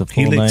 What is the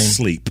full name? Helix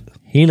Sleep.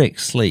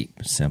 Helix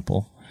Sleep.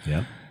 Simple.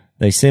 Yeah.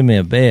 They sent me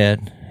a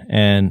bed.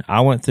 And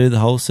I went through the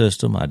whole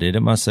system. I did it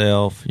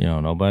myself,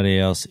 nobody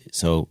else.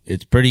 So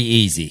it's pretty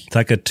easy. It's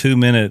like a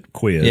 2-minute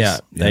quiz. Yeah.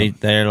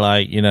 They're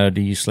like,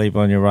 do you sleep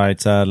on your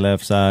right side,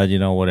 left side,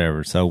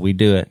 whatever. So we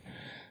do it.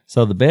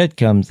 So the bed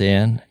comes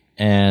in,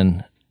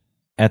 and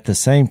at the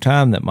same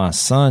time that my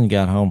son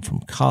got home from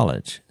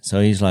college. So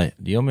he's like,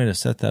 do you want me to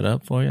set that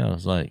up for you? I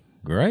was like,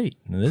 great.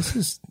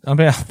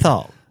 I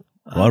thought.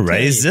 Well,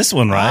 raise this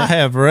one right. I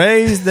have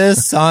raised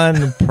this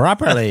son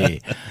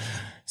properly.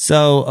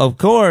 So, of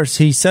course,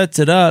 he sets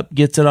it up,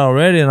 gets it all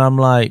ready, and I'm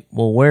like,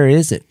 well, where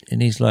is it?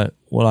 And he's like,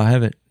 well, I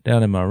have it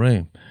down in my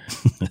room.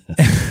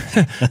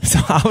 So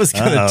I was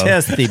going to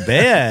test the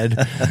bed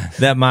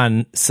that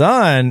my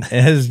son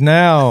has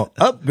now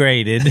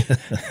upgraded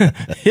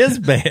his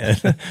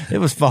bed. It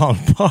was falling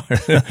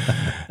apart.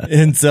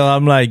 And so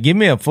I'm like, give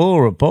me a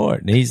full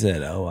report. And he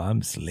said, oh,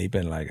 I'm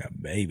sleeping like a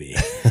baby.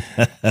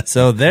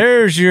 So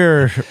there's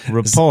your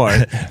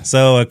report.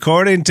 So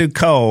according to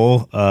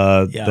Cole,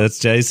 that's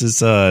Jason's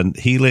son,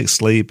 Helix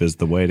Sleep is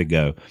the way to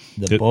go.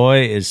 The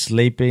boy is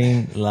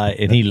sleeping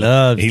and he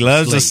loves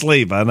to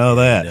sleep. I know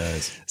that. He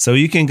does. So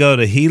you can go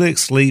to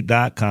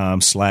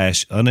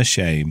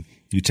helixsleep.com/unashamed.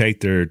 You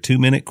take their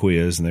 2-minute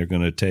quiz, and they're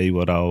going to tell you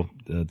what all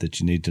that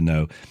you need to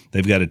know.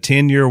 They've got a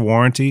 10-year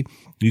warranty.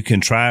 You can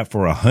try it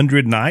for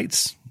 100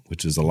 nights,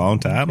 which is a long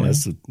time. Okay.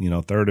 That's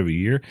third of a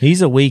year.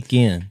 He's a week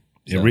in.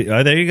 So.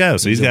 There you go.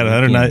 So he's got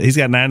 100 nights. He's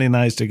got 90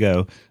 nights to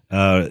go.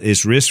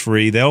 It's risk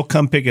free. They'll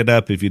come pick it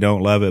up if you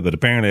don't love it, but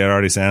apparently it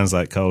already sounds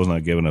like Cole's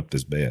not giving up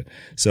this bed.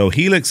 So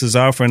Helix is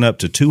offering up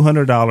to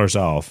 $200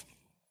 off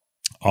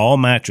all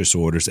mattress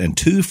orders and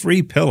 2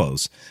 free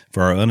pillows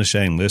for our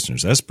Unashamed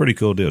listeners. That's a pretty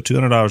cool deal.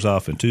 $200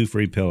 off and 2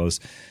 free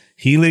pillows.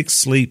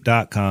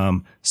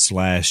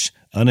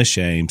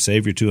 helixsleep.com/unashamed.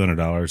 Save your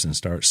 $200 and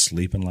start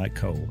sleeping like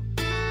Cole.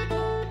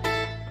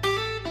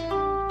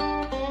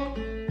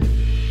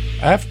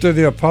 After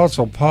the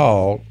Apostle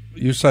Paul,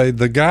 you say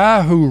the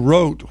guy who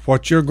wrote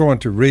what you're going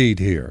to read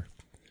here,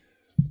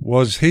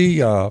 was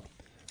he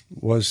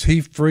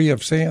free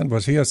of sin?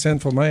 Was he a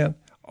sinful man?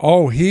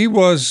 Oh, he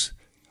was.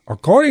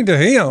 According to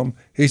him,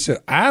 he said,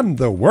 "I'm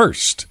the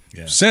worst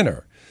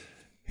sinner."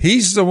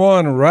 He's the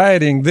one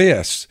writing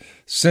this.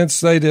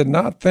 Since they did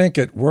not think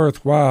it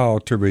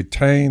worthwhile to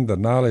retain the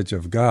knowledge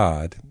of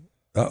God,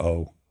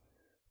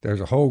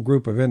 there's a whole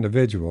group of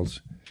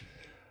individuals.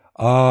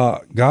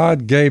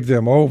 God gave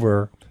them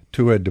over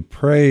to a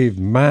depraved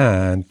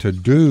mind to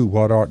do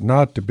what ought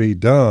not to be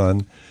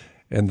done.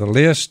 And the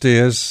list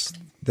is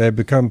they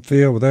become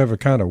filled with every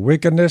kind of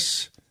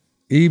wickedness,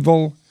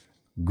 evil,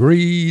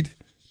 greed,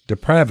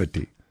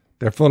 depravity.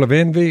 They're full of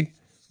envy,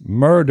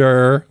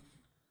 murder.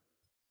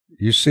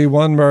 You see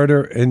one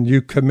murder and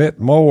you commit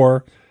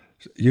more.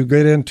 You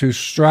get into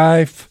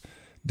strife,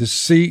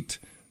 deceit,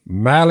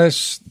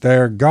 malice.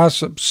 They're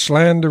gossips,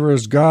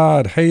 slanderers,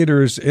 God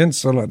haters,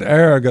 insolent,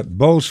 arrogant,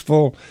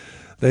 boastful.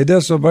 They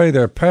disobey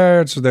their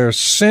parents. They're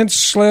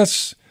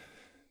senseless,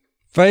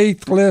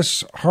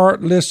 faithless,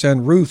 heartless,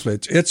 and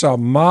ruthless. It's a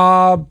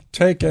mob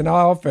taking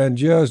off and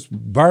just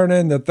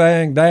burning the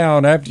thing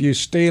down after you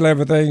steal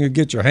everything you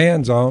get your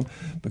hands on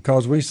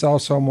because we saw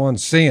someone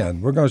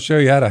sin. We're going to show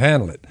you how to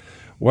handle it.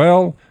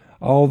 Well,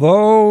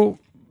 although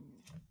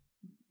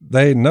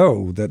they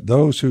know that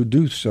those who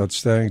do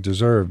such things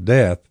deserve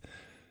death,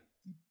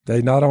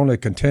 they not only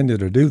continue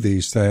to do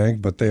these things,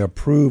 but they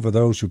approve of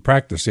those who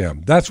practice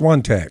them. That's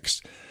one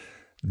text.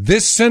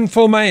 This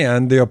sinful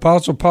man, the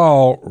Apostle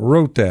Paul,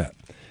 wrote that.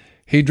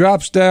 He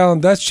drops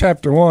down, that's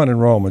chapter 1 in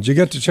Romans. You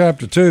get to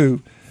chapter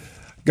 2,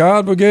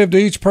 God will give to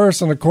each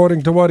person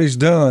according to what he's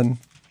done.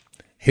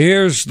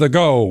 Here's the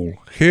goal.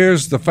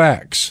 Here's the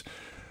facts.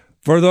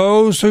 For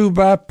those who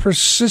by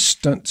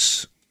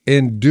persistence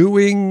in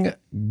doing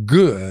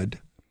good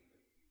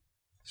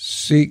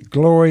seek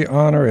glory,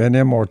 honor, and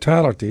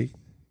immortality,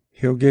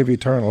 he'll give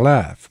eternal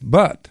life.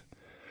 But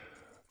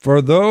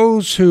for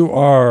those who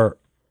are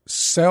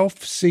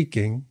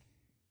self-seeking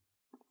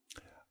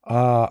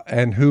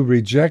and who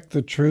reject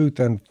the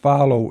truth and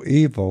follow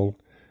evil,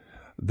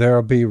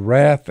 there'll be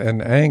wrath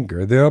and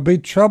anger. There'll be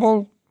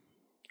trouble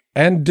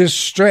and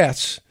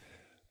distress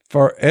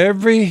for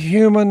every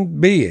human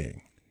being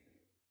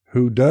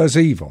who does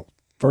evil,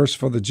 first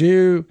for the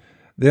Jew,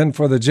 then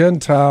for the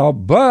Gentile.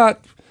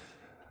 But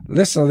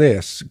listen to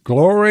this,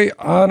 glory,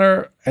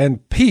 honor,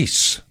 and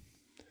peace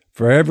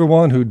for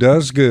everyone who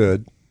does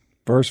good,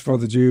 first for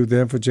the Jew,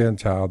 then for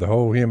Gentile, the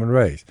whole human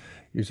race.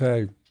 You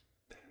say,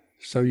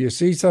 so you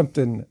see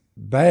something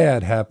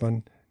bad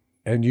happen,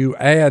 and you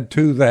add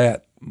to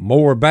that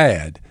more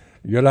bad.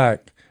 You're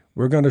like,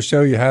 we're going to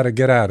show you how to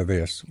get out of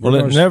this. Well,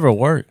 it never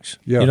works.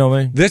 Yeah. You know what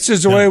I mean? This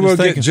is the way we'll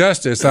get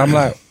justice. I'm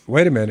like,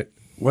 wait a minute.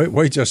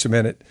 Wait just a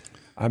minute.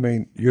 I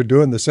mean, you're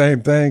doing the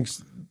same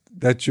things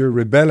that you're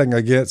rebelling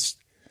against.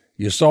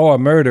 You saw a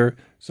murder,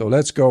 so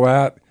let's go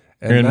out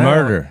and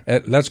murder.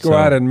 Let's go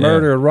out and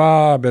murder,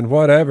 rob, and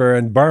whatever,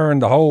 and burn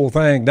the whole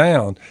thing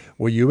down.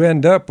 Well, you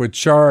end up with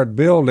charred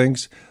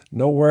buildings,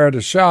 nowhere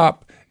to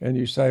shop, and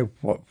you say,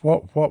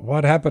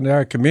 what happened to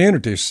our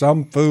community?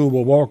 Some fool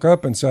will walk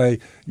up and say,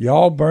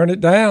 y'all burn it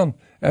down.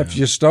 After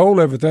you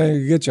stole everything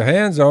you get your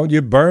hands on,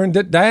 you burned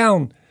it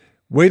down.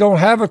 We don't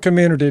have a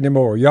community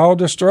anymore. Y'all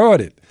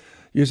destroyed it.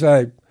 You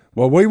say,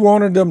 well, we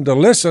wanted them to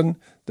listen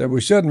that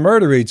we shouldn't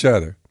murder each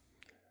other.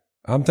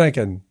 I'm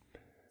thinking,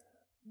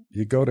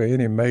 you go to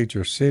any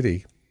major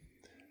city,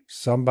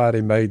 somebody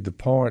made the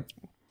point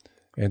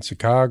in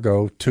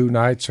Chicago 2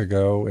 nights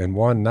ago, and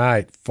one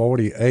night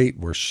 48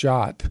 were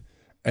shot.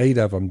 8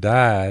 of them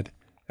died.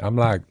 I'm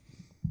like,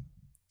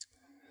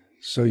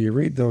 so you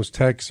read those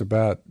texts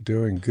about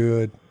doing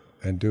good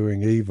and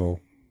doing evil,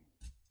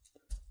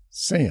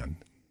 sin.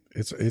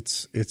 It's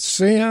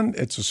sin.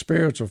 It's a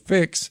spiritual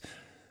fix.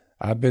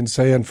 I've been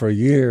saying for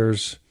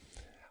years,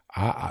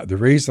 the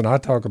reason I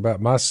talk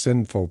about my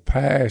sinful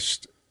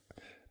past,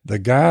 the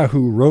guy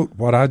who wrote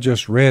what I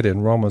just read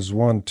in Romans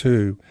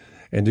 1:2,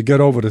 and to get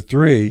over to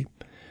 3,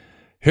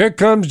 here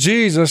comes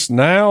Jesus,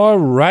 now a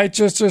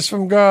righteousness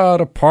from God,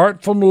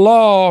 apart from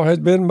law, has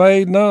been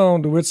made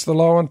known, to which the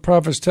law and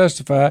prophets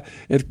testify.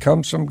 It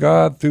comes from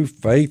God through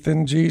faith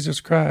in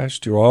Jesus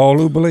Christ to all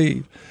who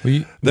believe.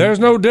 There's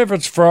no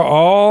difference, for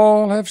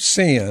all have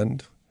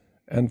sinned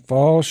and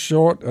fall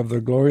short of the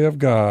glory of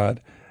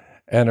God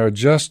and are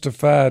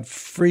justified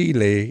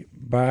freely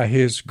by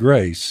his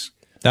grace.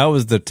 That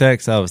was the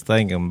text I was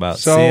thinking about,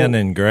 sin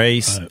and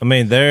grace. I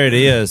mean, there it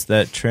is,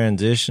 that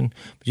transition.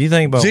 But you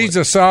think about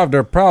Jesus solved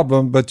their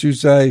problem, but you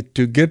say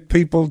to get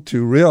people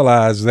to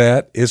realize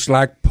that, it's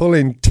like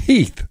pulling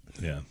teeth.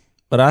 Yeah.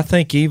 But I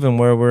think even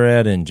where we're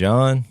at in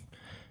John,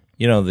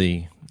 you know,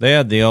 they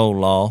had the old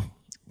law.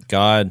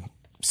 God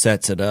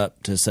sets it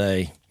up to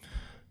say,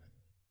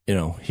 you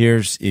know,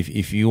 here's,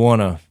 if you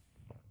want to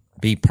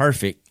be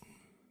perfect,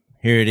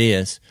 here it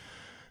is.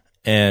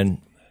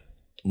 And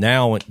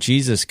now when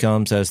Jesus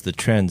comes as the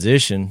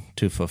transition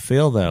to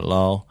fulfill that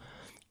law,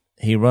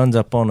 he runs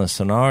up on a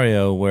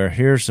scenario where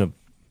here's a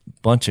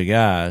bunch of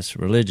guys,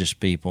 religious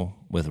people,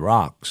 with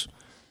rocks,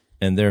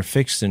 and they're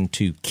fixing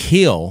to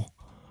kill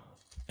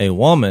a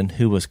woman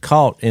who was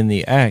caught in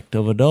the act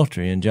of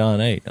adultery in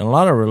John 8. And a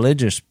lot of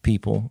religious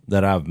people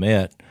that I've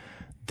met,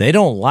 they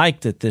don't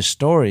like that this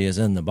story is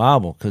in the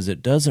Bible because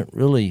it doesn't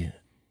really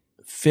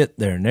fit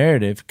their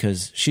narrative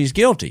because she's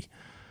guilty.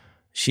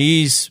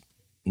 She's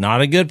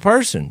not a good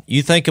person.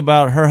 You think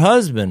about her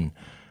husband,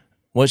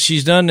 what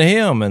she's done to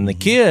him and the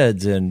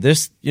kids and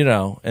this,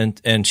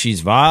 and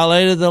she's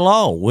violated the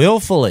law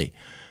willfully.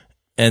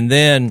 And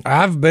then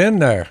I've been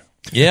there.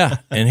 Yeah.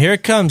 And here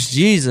comes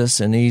Jesus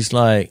and he's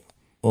like,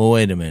 well,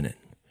 wait a minute.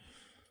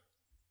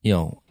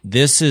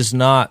 This is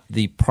not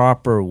the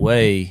proper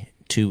way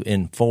to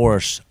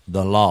enforce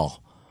the law.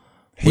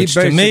 Which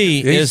to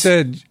me he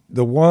said,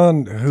 the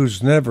one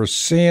who's never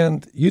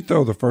sinned, you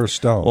throw the first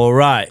stone. Well,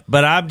 right.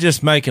 But I'm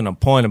just making a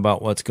point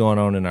about what's going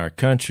on in our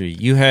country.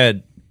 You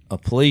had a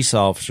police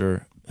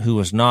officer who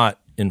was not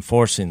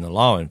enforcing the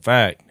law. In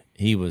fact,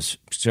 he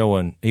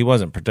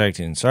wasn't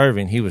protecting and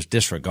serving. He was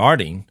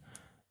disregarding,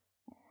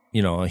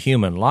 a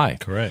human life.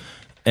 Correct.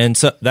 And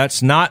so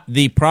that's not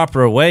the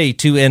proper way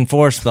to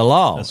enforce the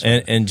law.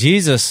 Right. And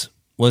Jesus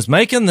was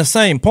making the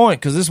same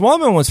point because this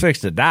woman was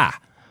fixed to die.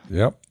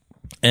 Yep.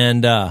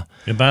 And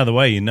by the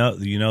way, you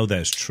know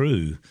that's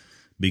true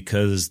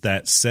because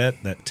that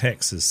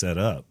text is set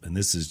up, and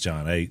this is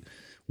John 8,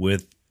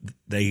 with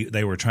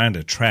they were trying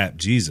to trap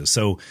Jesus.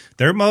 So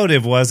their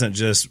motive wasn't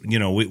just,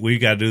 we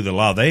got to do the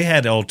law. They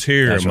had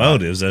ulterior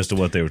motives as to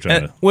what they were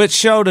trying to. Which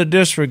showed a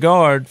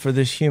disregard for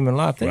this human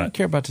life. They didn't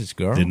care about this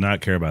girl. Did not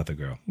care about the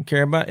girl. Didn't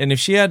care about, and if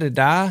she had to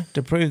die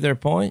to prove their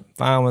point,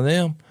 fine with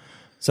them.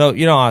 So,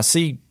 I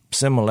see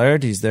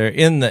similarities there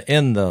in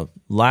the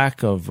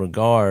lack of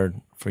regard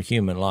for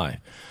human life.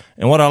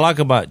 And what I like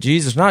about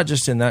Jesus, not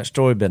just in that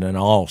story, but in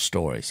all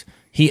stories,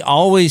 he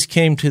always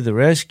came to the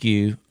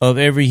rescue of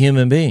every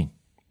human being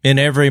in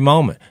every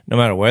moment, no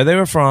matter where they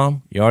were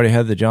from. You already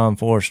had the John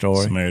 4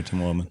 story. Samaritan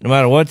woman. No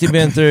matter what they've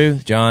been through,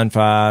 John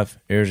 5,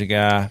 here's a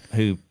guy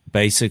who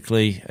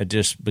basically had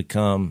just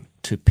become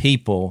to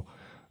people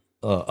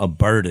a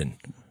burden.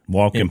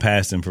 Walking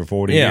past him for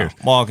 40 years.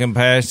 Walking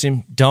past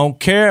him, don't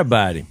care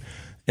about him.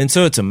 And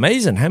so it's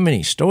amazing how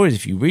many stories,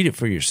 if you read it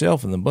for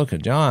yourself in the book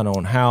of John,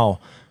 on how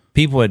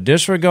people had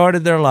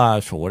disregarded their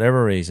lives for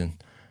whatever reason.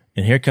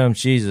 And here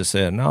comes Jesus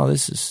saying, no,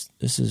 this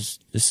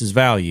is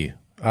value.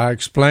 I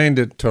explained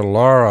it to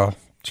Laura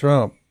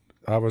Trump.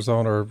 I was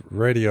on her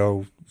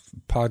radio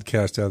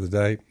podcast the other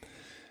day.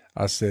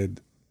 I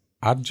said,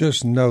 I've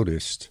just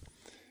noticed,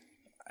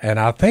 and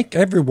I think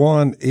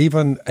everyone,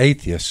 even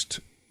atheists,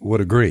 would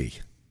agree.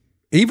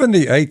 Even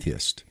the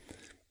atheist,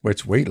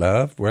 which we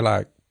love, we're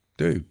like,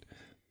 dude,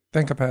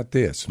 think about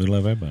this. We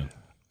love everybody.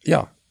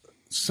 Yeah.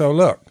 So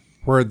look,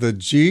 where the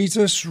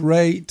Jesus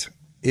rate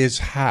is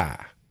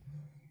high,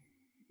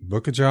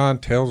 Book of John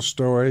tells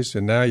stories,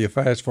 and now you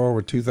fast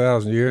forward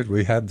 2,000 years,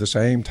 we have the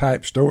same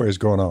type stories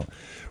going on.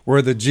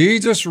 Where the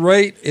Jesus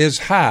rate is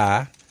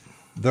high,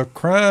 the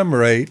crime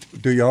rate,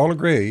 do you all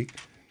agree,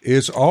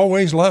 is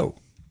always low.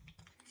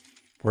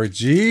 Where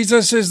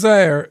Jesus is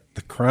there,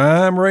 the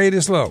crime rate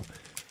is low.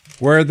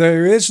 Where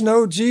there is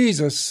no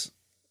Jesus,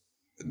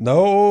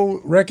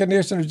 no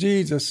recognition of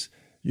Jesus,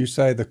 you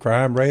say the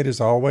crime rate is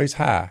always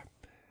high.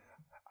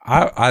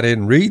 I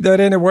didn't read that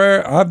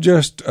anywhere. I've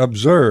just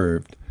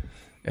observed.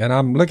 And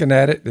I'm looking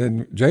at it,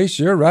 and Jace,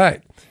 you're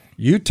right.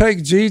 You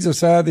take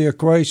Jesus out of the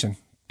equation,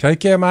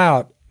 take him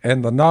out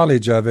and the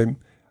knowledge of him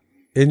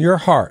in your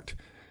heart,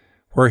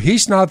 where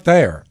he's not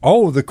there.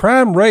 Oh, the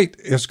crime rate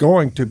is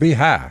going to be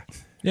high.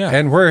 Yeah.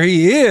 And where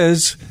he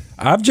is,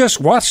 I've just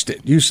watched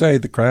it. You say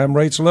the crime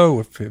rate's low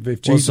if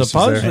Jesus is there.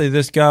 Supposedly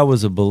this guy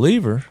was a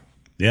believer.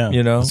 Yeah,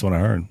 that's what I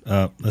heard.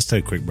 Let's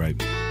take a quick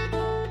break.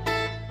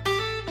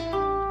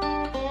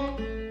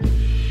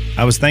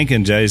 I was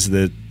thinking, Jace,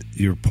 that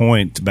your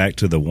point back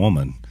to the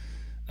woman.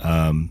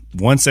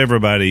 Once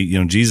everybody,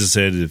 Jesus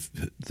said, if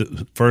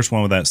the first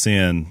one without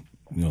sin,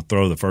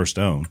 throw the first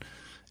stone.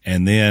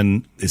 And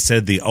then it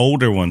said the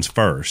older ones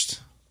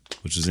first,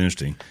 which is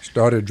interesting.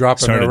 Started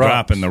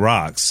dropping the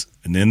rocks.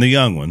 And then the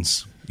young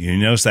ones. You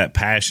notice that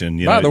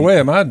passion. By the way,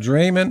 am I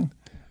dreaming?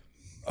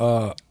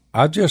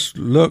 I just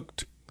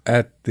looked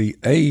at the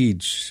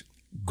age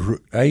of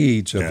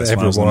everyone.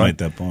 I was gonna make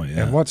that point.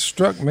 Yeah. And what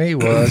struck me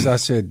was, I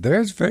said,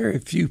 there's very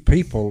few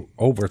people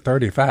over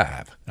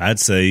 35. I'd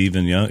say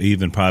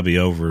even probably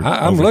over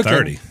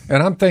 30.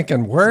 And I'm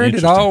thinking, where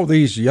did all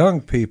these young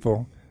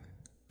people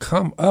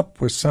come up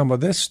with some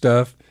of this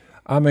stuff?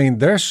 I mean,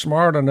 they're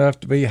smart enough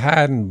to be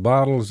hiding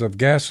bottles of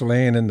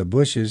gasoline in the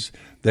bushes.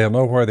 They'll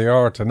know where they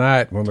are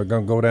tonight when they're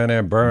going to go down there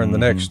and burn the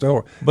next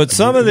door. But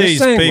some of these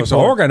thing people was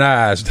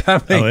organized.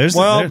 I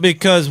mean,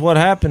 because what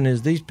happened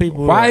is these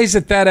people. Why is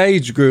it that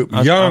age group,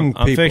 young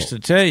people? I'm fixed to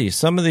tell you,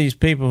 some of these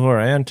people who are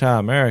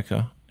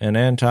anti-America and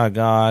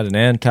anti-God and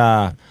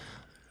anti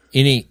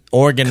any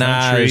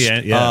organized,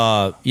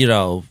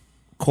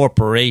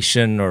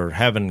 corporation or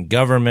having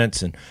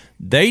governments, and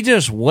they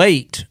just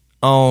wait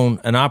on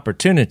an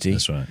opportunity.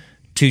 That's right.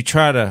 To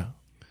try to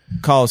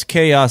cause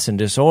chaos and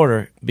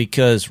disorder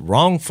because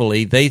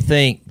wrongfully they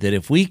think that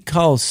if we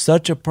cause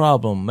such a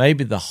problem,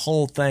 maybe the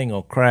whole thing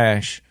will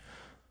crash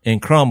and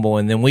crumble,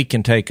 and then we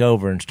can take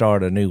over and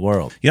start a new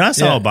world. I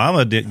saw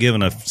Obama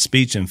giving a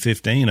speech in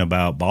 2015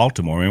 about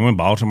Baltimore. I mean, when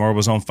Baltimore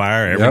was on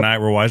fire, every night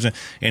we're watching.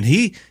 And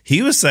he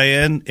was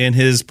saying in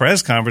his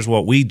press conference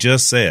what we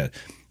just said.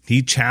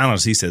 He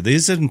challenged. He said,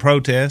 "This isn't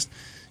protest.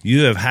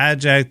 You have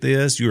hijacked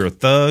this. You're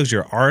thugs.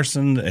 You're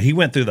arson." He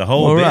went through the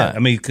whole bit. Right. I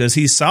mean, because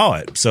he saw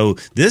it. So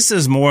this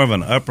is more of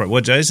an uprising.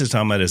 What Jason's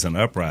talking about is an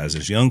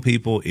uprising. It's young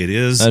people. It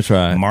is That's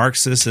right.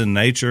 Marxist in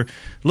nature.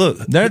 Look,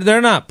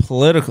 they're not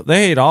political.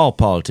 They hate all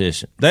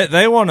politicians.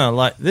 They want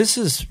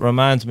to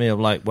reminds me of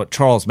like what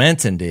Charles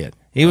Manson did.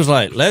 He was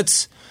like,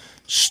 let's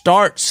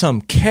start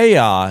some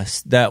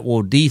chaos that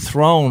will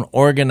dethrone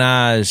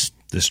organized,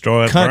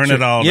 destroy it, country. Burn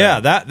it all.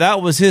 Yeah, down.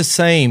 that was his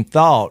same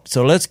thought.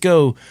 So let's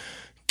go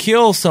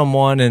kill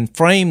someone and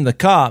frame the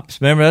cops.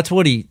 Remember,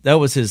 that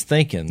was his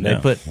thinking. They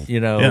put,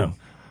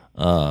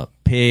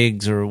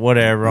 pigs or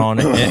whatever on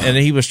it. And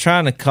he was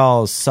trying to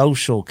cause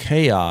social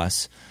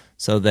chaos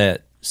so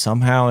that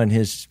somehow in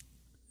his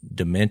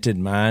demented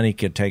mind he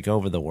could take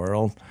over the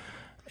world.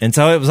 And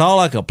so it was all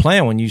like a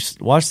plan. When you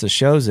watch the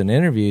shows and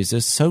interviews,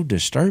 it's so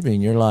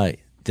disturbing. You're like,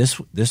 this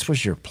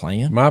was your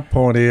plan? My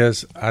point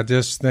is, I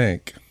just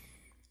think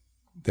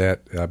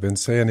that I've been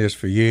saying this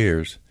for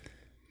years.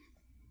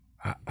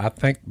 I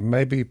think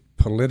maybe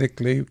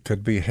politically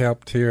could be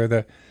helped here or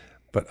there,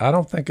 but I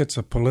don't think it's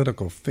a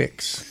political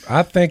fix.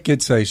 I think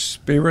it's a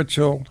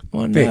spiritual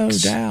fix. No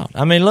doubt.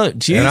 I mean, look,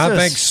 Jesus. And I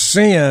think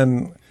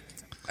sin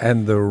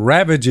and the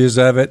ravages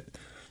of it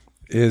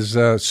is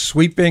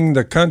sweeping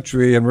the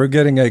country, and we're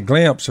getting a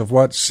glimpse of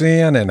what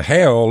sin and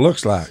hell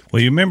looks like.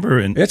 Well, you remember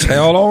it's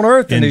hell on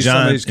earth in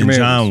some of these communities.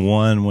 In John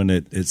 1, when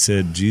it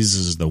said Jesus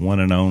is the one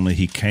and only,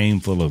 he came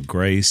full of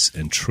grace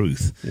and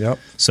truth. Yep.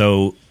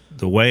 So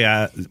the way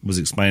I was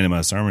explaining in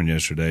my sermon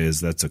yesterday is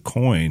that's a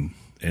coin,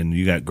 and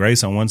you got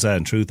grace on one side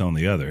and truth on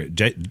the other.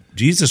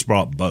 Jesus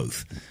brought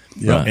both.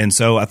 Right. And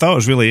so I thought it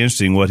was really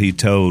interesting what he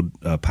told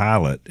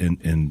Pilate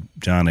in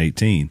John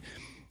 18.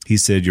 He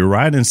said, "You're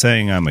right in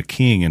saying I'm a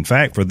king. In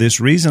fact, for this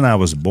reason I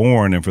was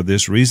born, and for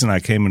this reason I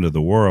came into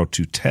the world,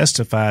 to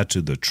testify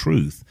to the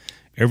truth.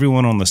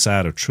 Everyone on the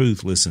side of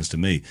truth listens to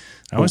me."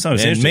 I always thought it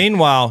was interesting.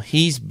 Meanwhile,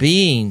 he's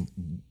being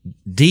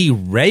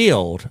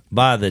derailed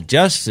by the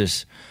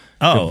Justice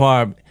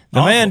Department.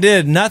 The man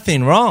did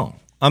nothing wrong.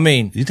 I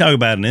mean, you talk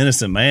about an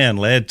innocent man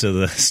led to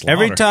the slaughter.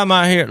 Every time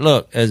I hear,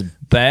 look, as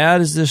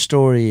bad as this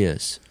story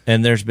is,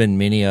 and there's been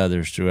many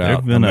others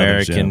throughout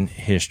American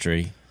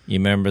history. You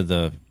remember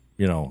the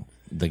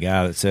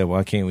guy that said,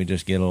 "Why can't we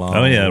just get along?"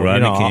 Oh yeah,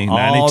 Rodney King,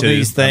 92. All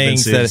these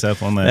things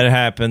that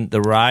happened.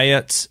 The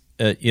riots,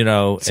 the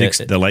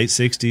late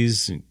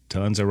 '60s,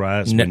 tons of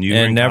riots. When you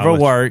and never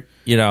worked,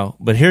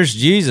 But here's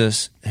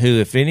Jesus,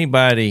 who, if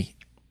anybody,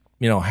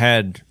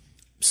 had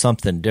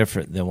something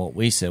different than what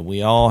we said.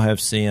 We all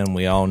have sin.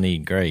 We all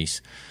need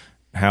grace.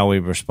 How we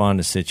respond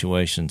to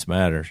situations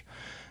matters.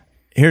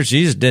 Here's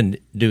Jesus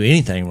didn't do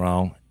anything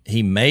wrong.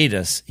 He made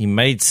us. He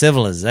made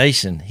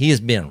civilization. He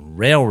has been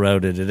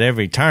railroaded at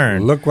every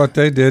turn. Look what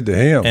they did to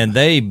him. And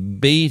they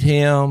beat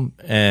him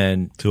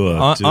and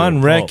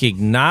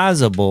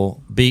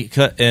unrecognizable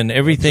because, and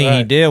everything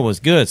he did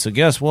was good. So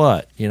guess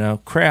what?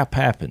 Crap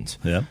happens.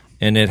 Yeah.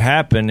 And it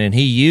happened, and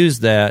he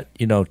used that,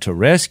 to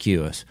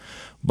rescue us.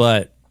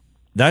 But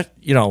that,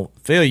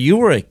 Phil, you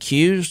were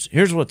accused.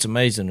 Here's what's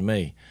amazing to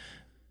me.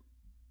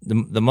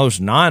 The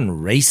most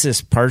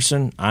non-racist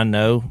person I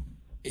know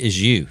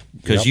is you,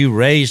 because you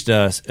raised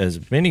us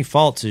as many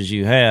faults as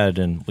you had,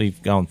 and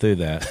we've gone through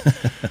that.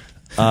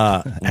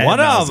 One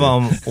of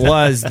them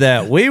was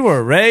that we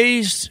were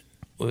raised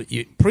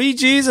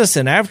pre-Jesus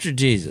and after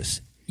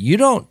Jesus. You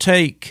don't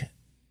take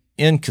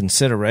in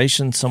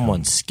consideration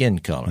someone's skin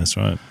color. That's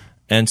right.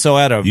 And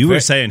so you were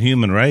saying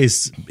human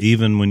race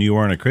even when you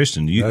weren't a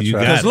Christian.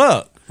 Because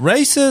look,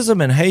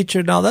 racism and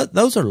hatred and all that,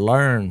 those are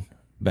learned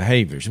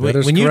behaviors.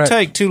 When you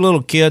take two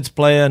little kids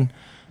playing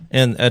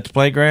at the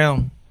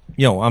playground,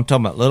 I'm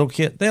talking about little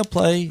kids, they'll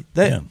play.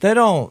 They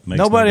don't.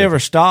 Nobody ever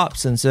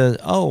stops and says,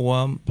 "Oh, well,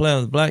 I'm playing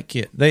with a black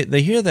kid."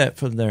 They hear that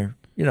from their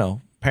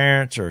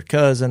parents or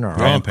cousin or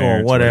uncle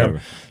or whatever.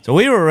 So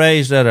we were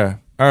raised at an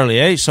early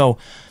age. So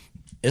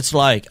it's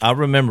like I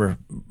remember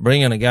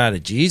bringing a guy to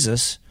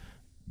Jesus.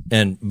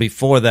 And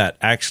before that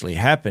actually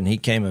happened, he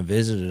came and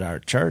visited our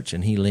church,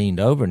 and he leaned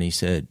over and he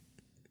said,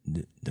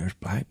 "There's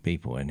black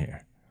people in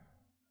here."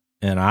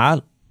 And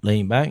I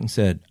leaned back and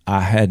said,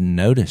 "I hadn't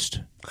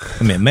noticed."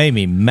 I mean, it made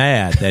me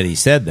mad that he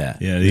said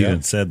that. Yeah, he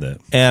even said that.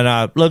 And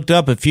I looked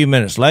up a few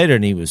minutes later,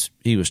 and he was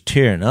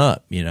tearing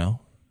up, And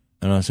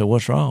I said,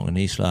 "What's wrong?" And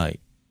he's like,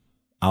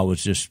 "I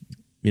was just,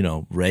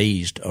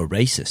 raised a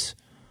racist."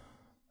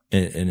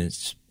 And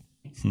it's...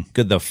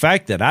 Because the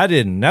fact that I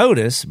didn't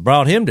notice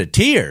brought him to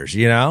tears,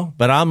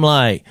 But I'm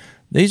like,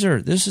 this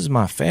is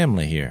my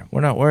family here.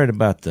 We're not worried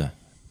about the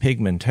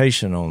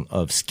pigmentation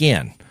of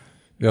skin.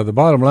 Yeah, the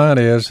bottom line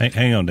is...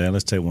 Hang on, Dad.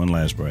 Let's take one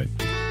last break.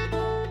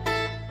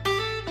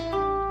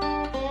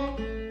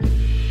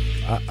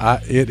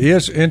 It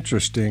is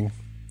interesting,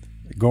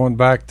 going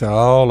back to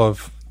all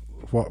of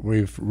what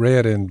we've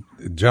read in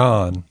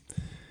John.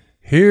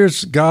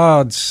 Here's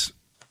God's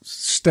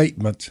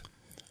statement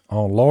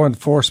on law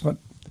enforcement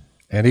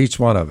and each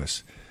one of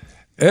us.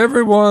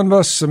 Everyone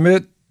must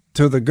submit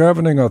to the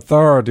governing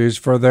authorities,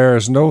 for there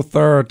is no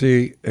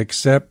authority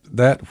except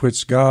that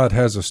which God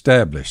has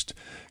established.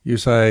 You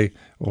say,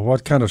 well,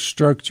 what kind of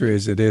structure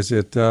is it? Is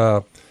it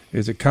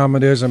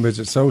communism? Is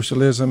it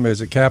socialism?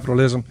 Is it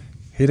capitalism?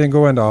 He didn't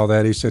go into all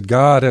that. He said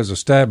God has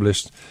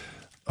established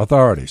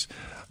authorities.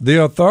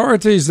 The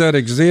authorities that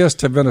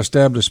exist have been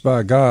established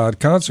by God.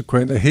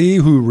 Consequently, he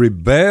who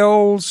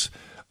rebels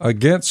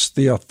against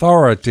the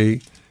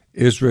authority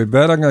is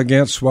rebelling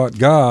against what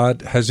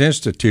God has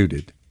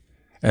instituted.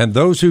 And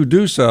those who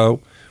do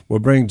so will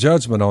bring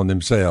judgment on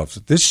themselves.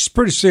 This is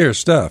pretty serious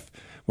stuff.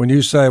 When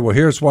you say, well,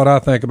 here's what I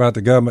think about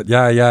the government,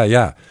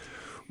 yeah.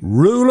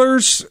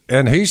 Rulers,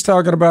 and he's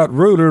talking about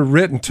ruler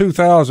written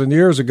 2,000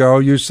 years ago,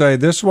 you say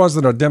this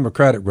wasn't a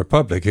democratic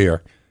republic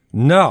here.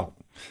 No,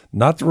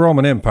 not the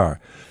Roman Empire.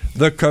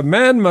 The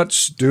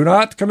commandments, do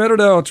not commit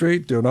adultery,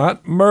 do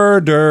not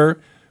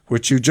murder,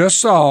 which you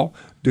just saw,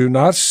 do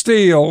not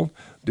steal,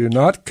 do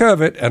not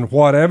covet, and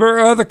whatever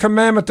other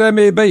commandment there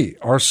may be,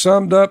 are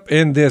summed up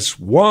in this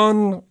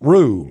one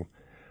rule.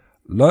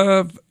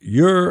 Love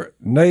your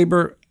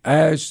neighbor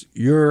as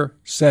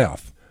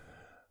yourself.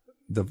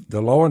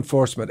 The law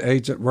enforcement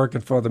agent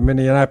working for the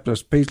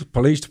Minneapolis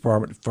Police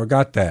Department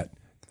forgot that.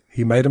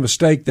 He made a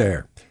mistake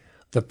there.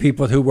 The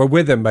people who were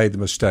with him made the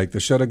mistake. They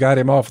should have got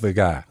him off the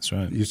guy. That's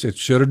right. You said,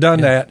 should have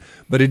done that,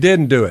 but he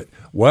didn't do it.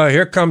 Well,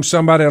 here comes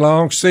somebody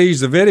along, sees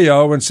the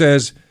video, and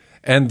says,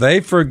 and they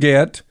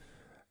forget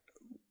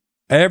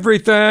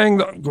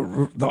everything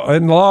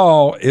in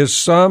law is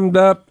summed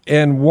up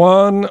in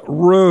one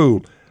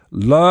rule.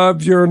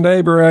 Love your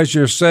neighbor as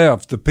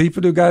yourself. The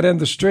people who got in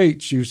the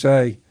streets, you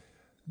say,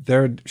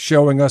 they're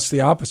showing us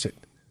the opposite.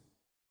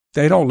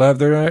 They don't love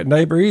their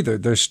neighbor either.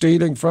 They're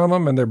stealing from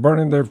them and they're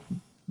burning their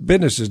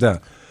businesses down.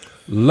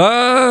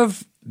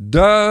 Love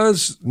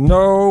does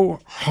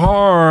no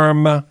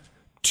harm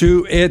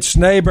to its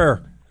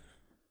neighbor.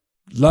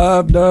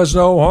 Love does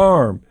no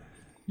harm.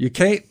 You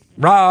can't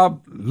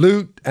rob,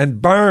 loot,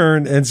 and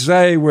burn and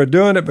say we're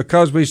doing it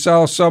because we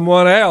saw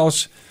someone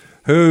else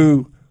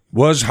who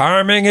was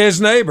harming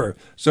his neighbor.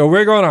 So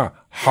we're going to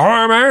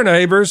harm our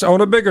neighbors on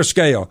a bigger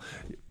scale.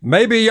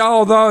 Maybe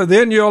y'all, though,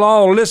 then you'll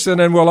all listen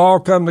and we'll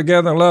all come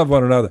together and love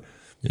one another.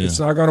 Yeah. It's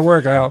not going to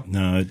work out.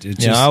 No, it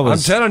just... I'm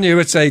telling you,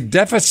 it's a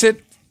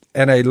deficit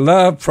and a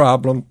love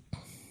problem.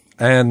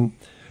 And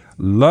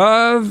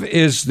love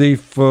is the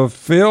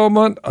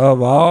fulfillment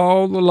of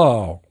all the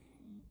law.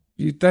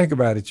 You think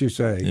about it, you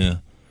say. Yeah.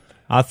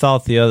 I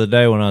thought the other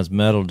day when I was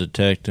metal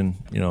detecting,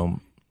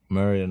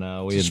 Murray and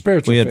I, we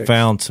had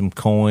found some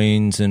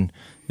coins, and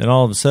then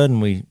all of a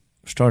sudden we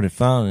started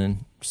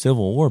finding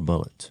Civil War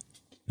bullets.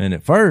 And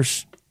at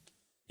first,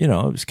 it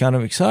was kind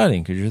of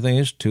exciting because you're thinking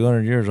it's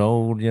 200 years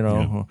old,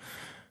 Yeah.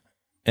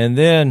 And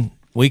then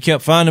we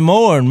kept finding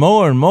more and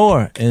more and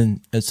more.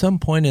 And at some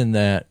point in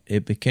that,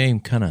 it became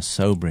kind of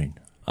sobering.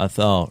 I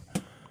thought,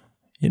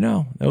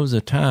 there was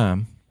a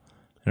time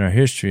in our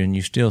history, and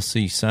you still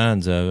see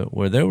signs of it,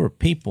 where there were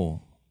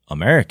people,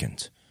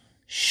 Americans,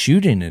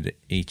 shooting at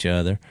each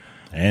other.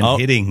 And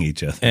hitting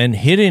each other.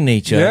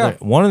 Yeah.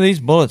 One of these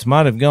bullets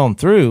might have gone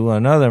through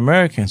another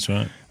American. That's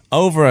right.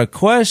 Over a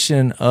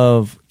question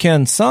of,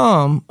 can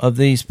some of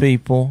these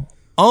people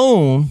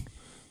own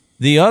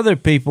the other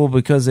people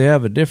because they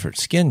have a different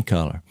skin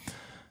color?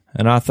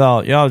 And I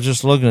thought, I was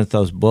just looking at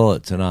those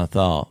bullets, and I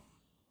thought,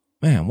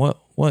 man, what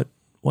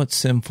a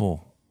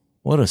sinful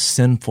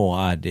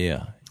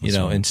idea.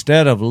 Right.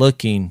 Instead of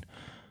looking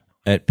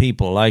at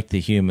people like the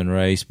human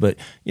race. But,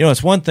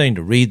 it's one thing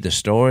to read the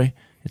story.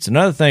 It's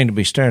another thing to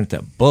be staring at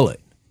that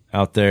bullet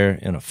out there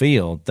in a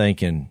field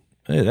thinking,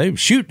 hey, they were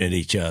shooting at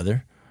each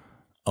other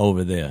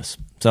over this.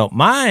 So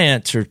my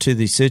answer to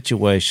the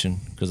situation,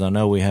 because I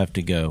know we have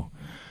to go,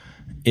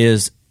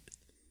 is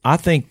I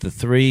think the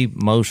three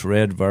most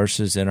read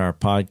verses in our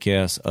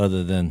podcast,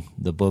 other than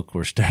the book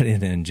we're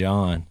studying in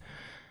John,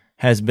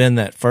 has been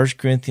that 1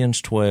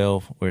 Corinthians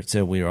 12, where it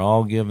said we are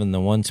all given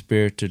the one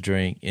Spirit to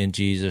drink in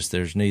Jesus.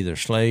 There's neither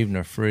slave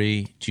nor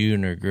free, Jew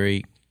nor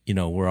Greek.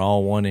 We're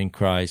all one in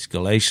Christ.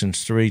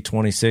 Galatians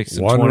 3:26 and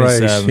 27. One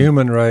race,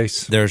 human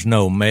race. There's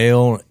no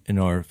male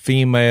nor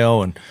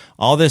female, and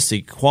all this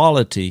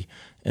equality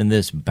and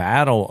this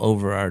battle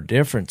over our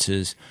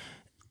differences.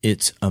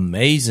 It's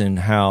amazing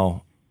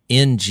how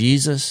in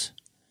Jesus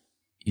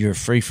you're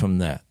free from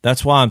that.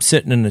 That's why I'm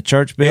sitting in the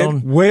church building.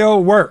 It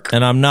will work.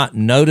 And I'm not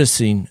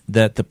noticing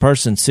that the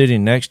person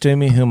sitting next to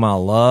me, whom I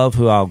love,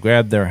 who I'll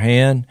grab their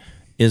hand,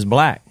 is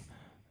black.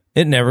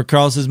 It never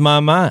crosses my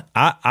mind.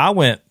 I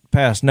went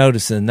past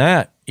noticing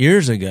that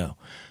years ago.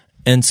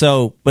 And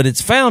so, but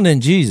it's found in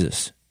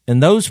Jesus.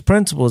 And those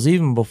principles,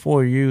 even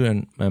before you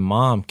and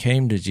Mom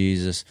came to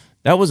Jesus,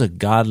 that was a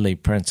godly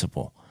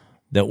principle,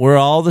 that we're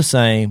all the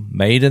same,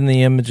 made in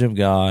the image of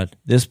God.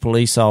 This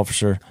police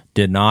officer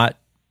did not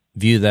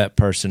view that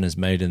person as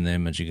made in the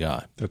image of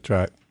God. That's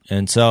right.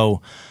 And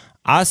so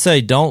I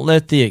say don't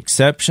let the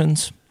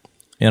exceptions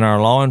in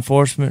our law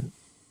enforcement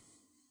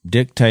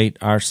dictate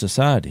our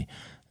society.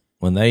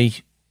 When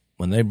they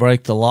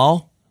break the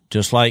law,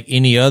 just like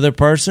any other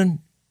person,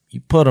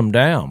 you put them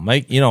down.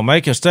 Make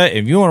a statement.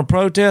 If you want to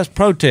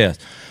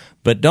protest.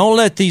 But don't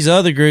let these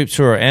other groups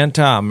who are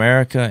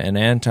anti-America and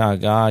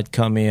anti-God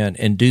come in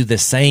and do the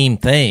same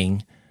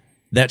thing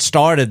that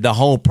started the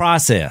whole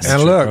process.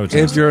 And look,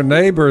 if your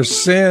neighbor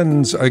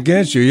sins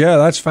against you, yeah,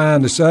 that's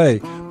fine to say.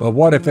 But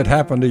what if it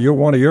happened to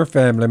one of your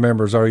family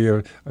members, or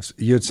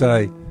you'd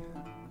say,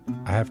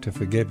 I have to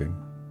forgive him.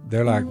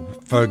 They're like,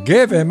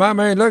 forgive him? I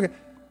mean, look,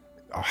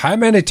 how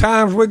many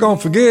times we going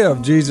to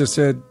forgive?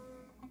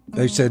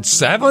 They said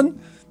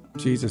 7?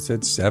 Jesus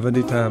said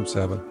 70 times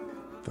 7.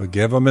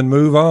 Forgive them and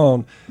move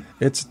on.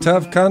 It's a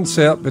tough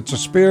concept. It's a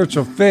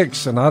spiritual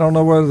fix, and I don't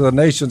know whether the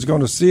nation's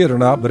going to see it or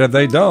not, but if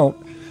they don't,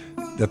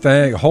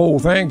 the whole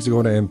thing's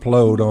going to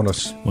implode on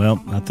us.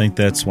 Well, I think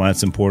that's why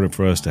it's important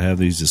for us to have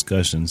these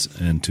discussions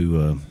and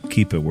to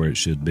keep it where it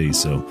should be.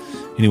 So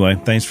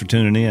anyway, thanks for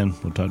tuning in.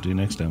 We'll talk to you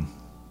next time.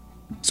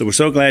 So we're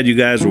so glad you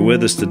guys were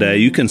with us today.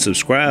 You can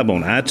subscribe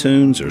on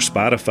iTunes or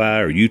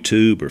Spotify or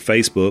YouTube or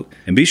Facebook,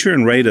 and be sure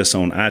and rate us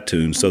on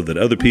iTunes so that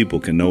other people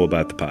can know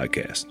about the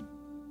podcast.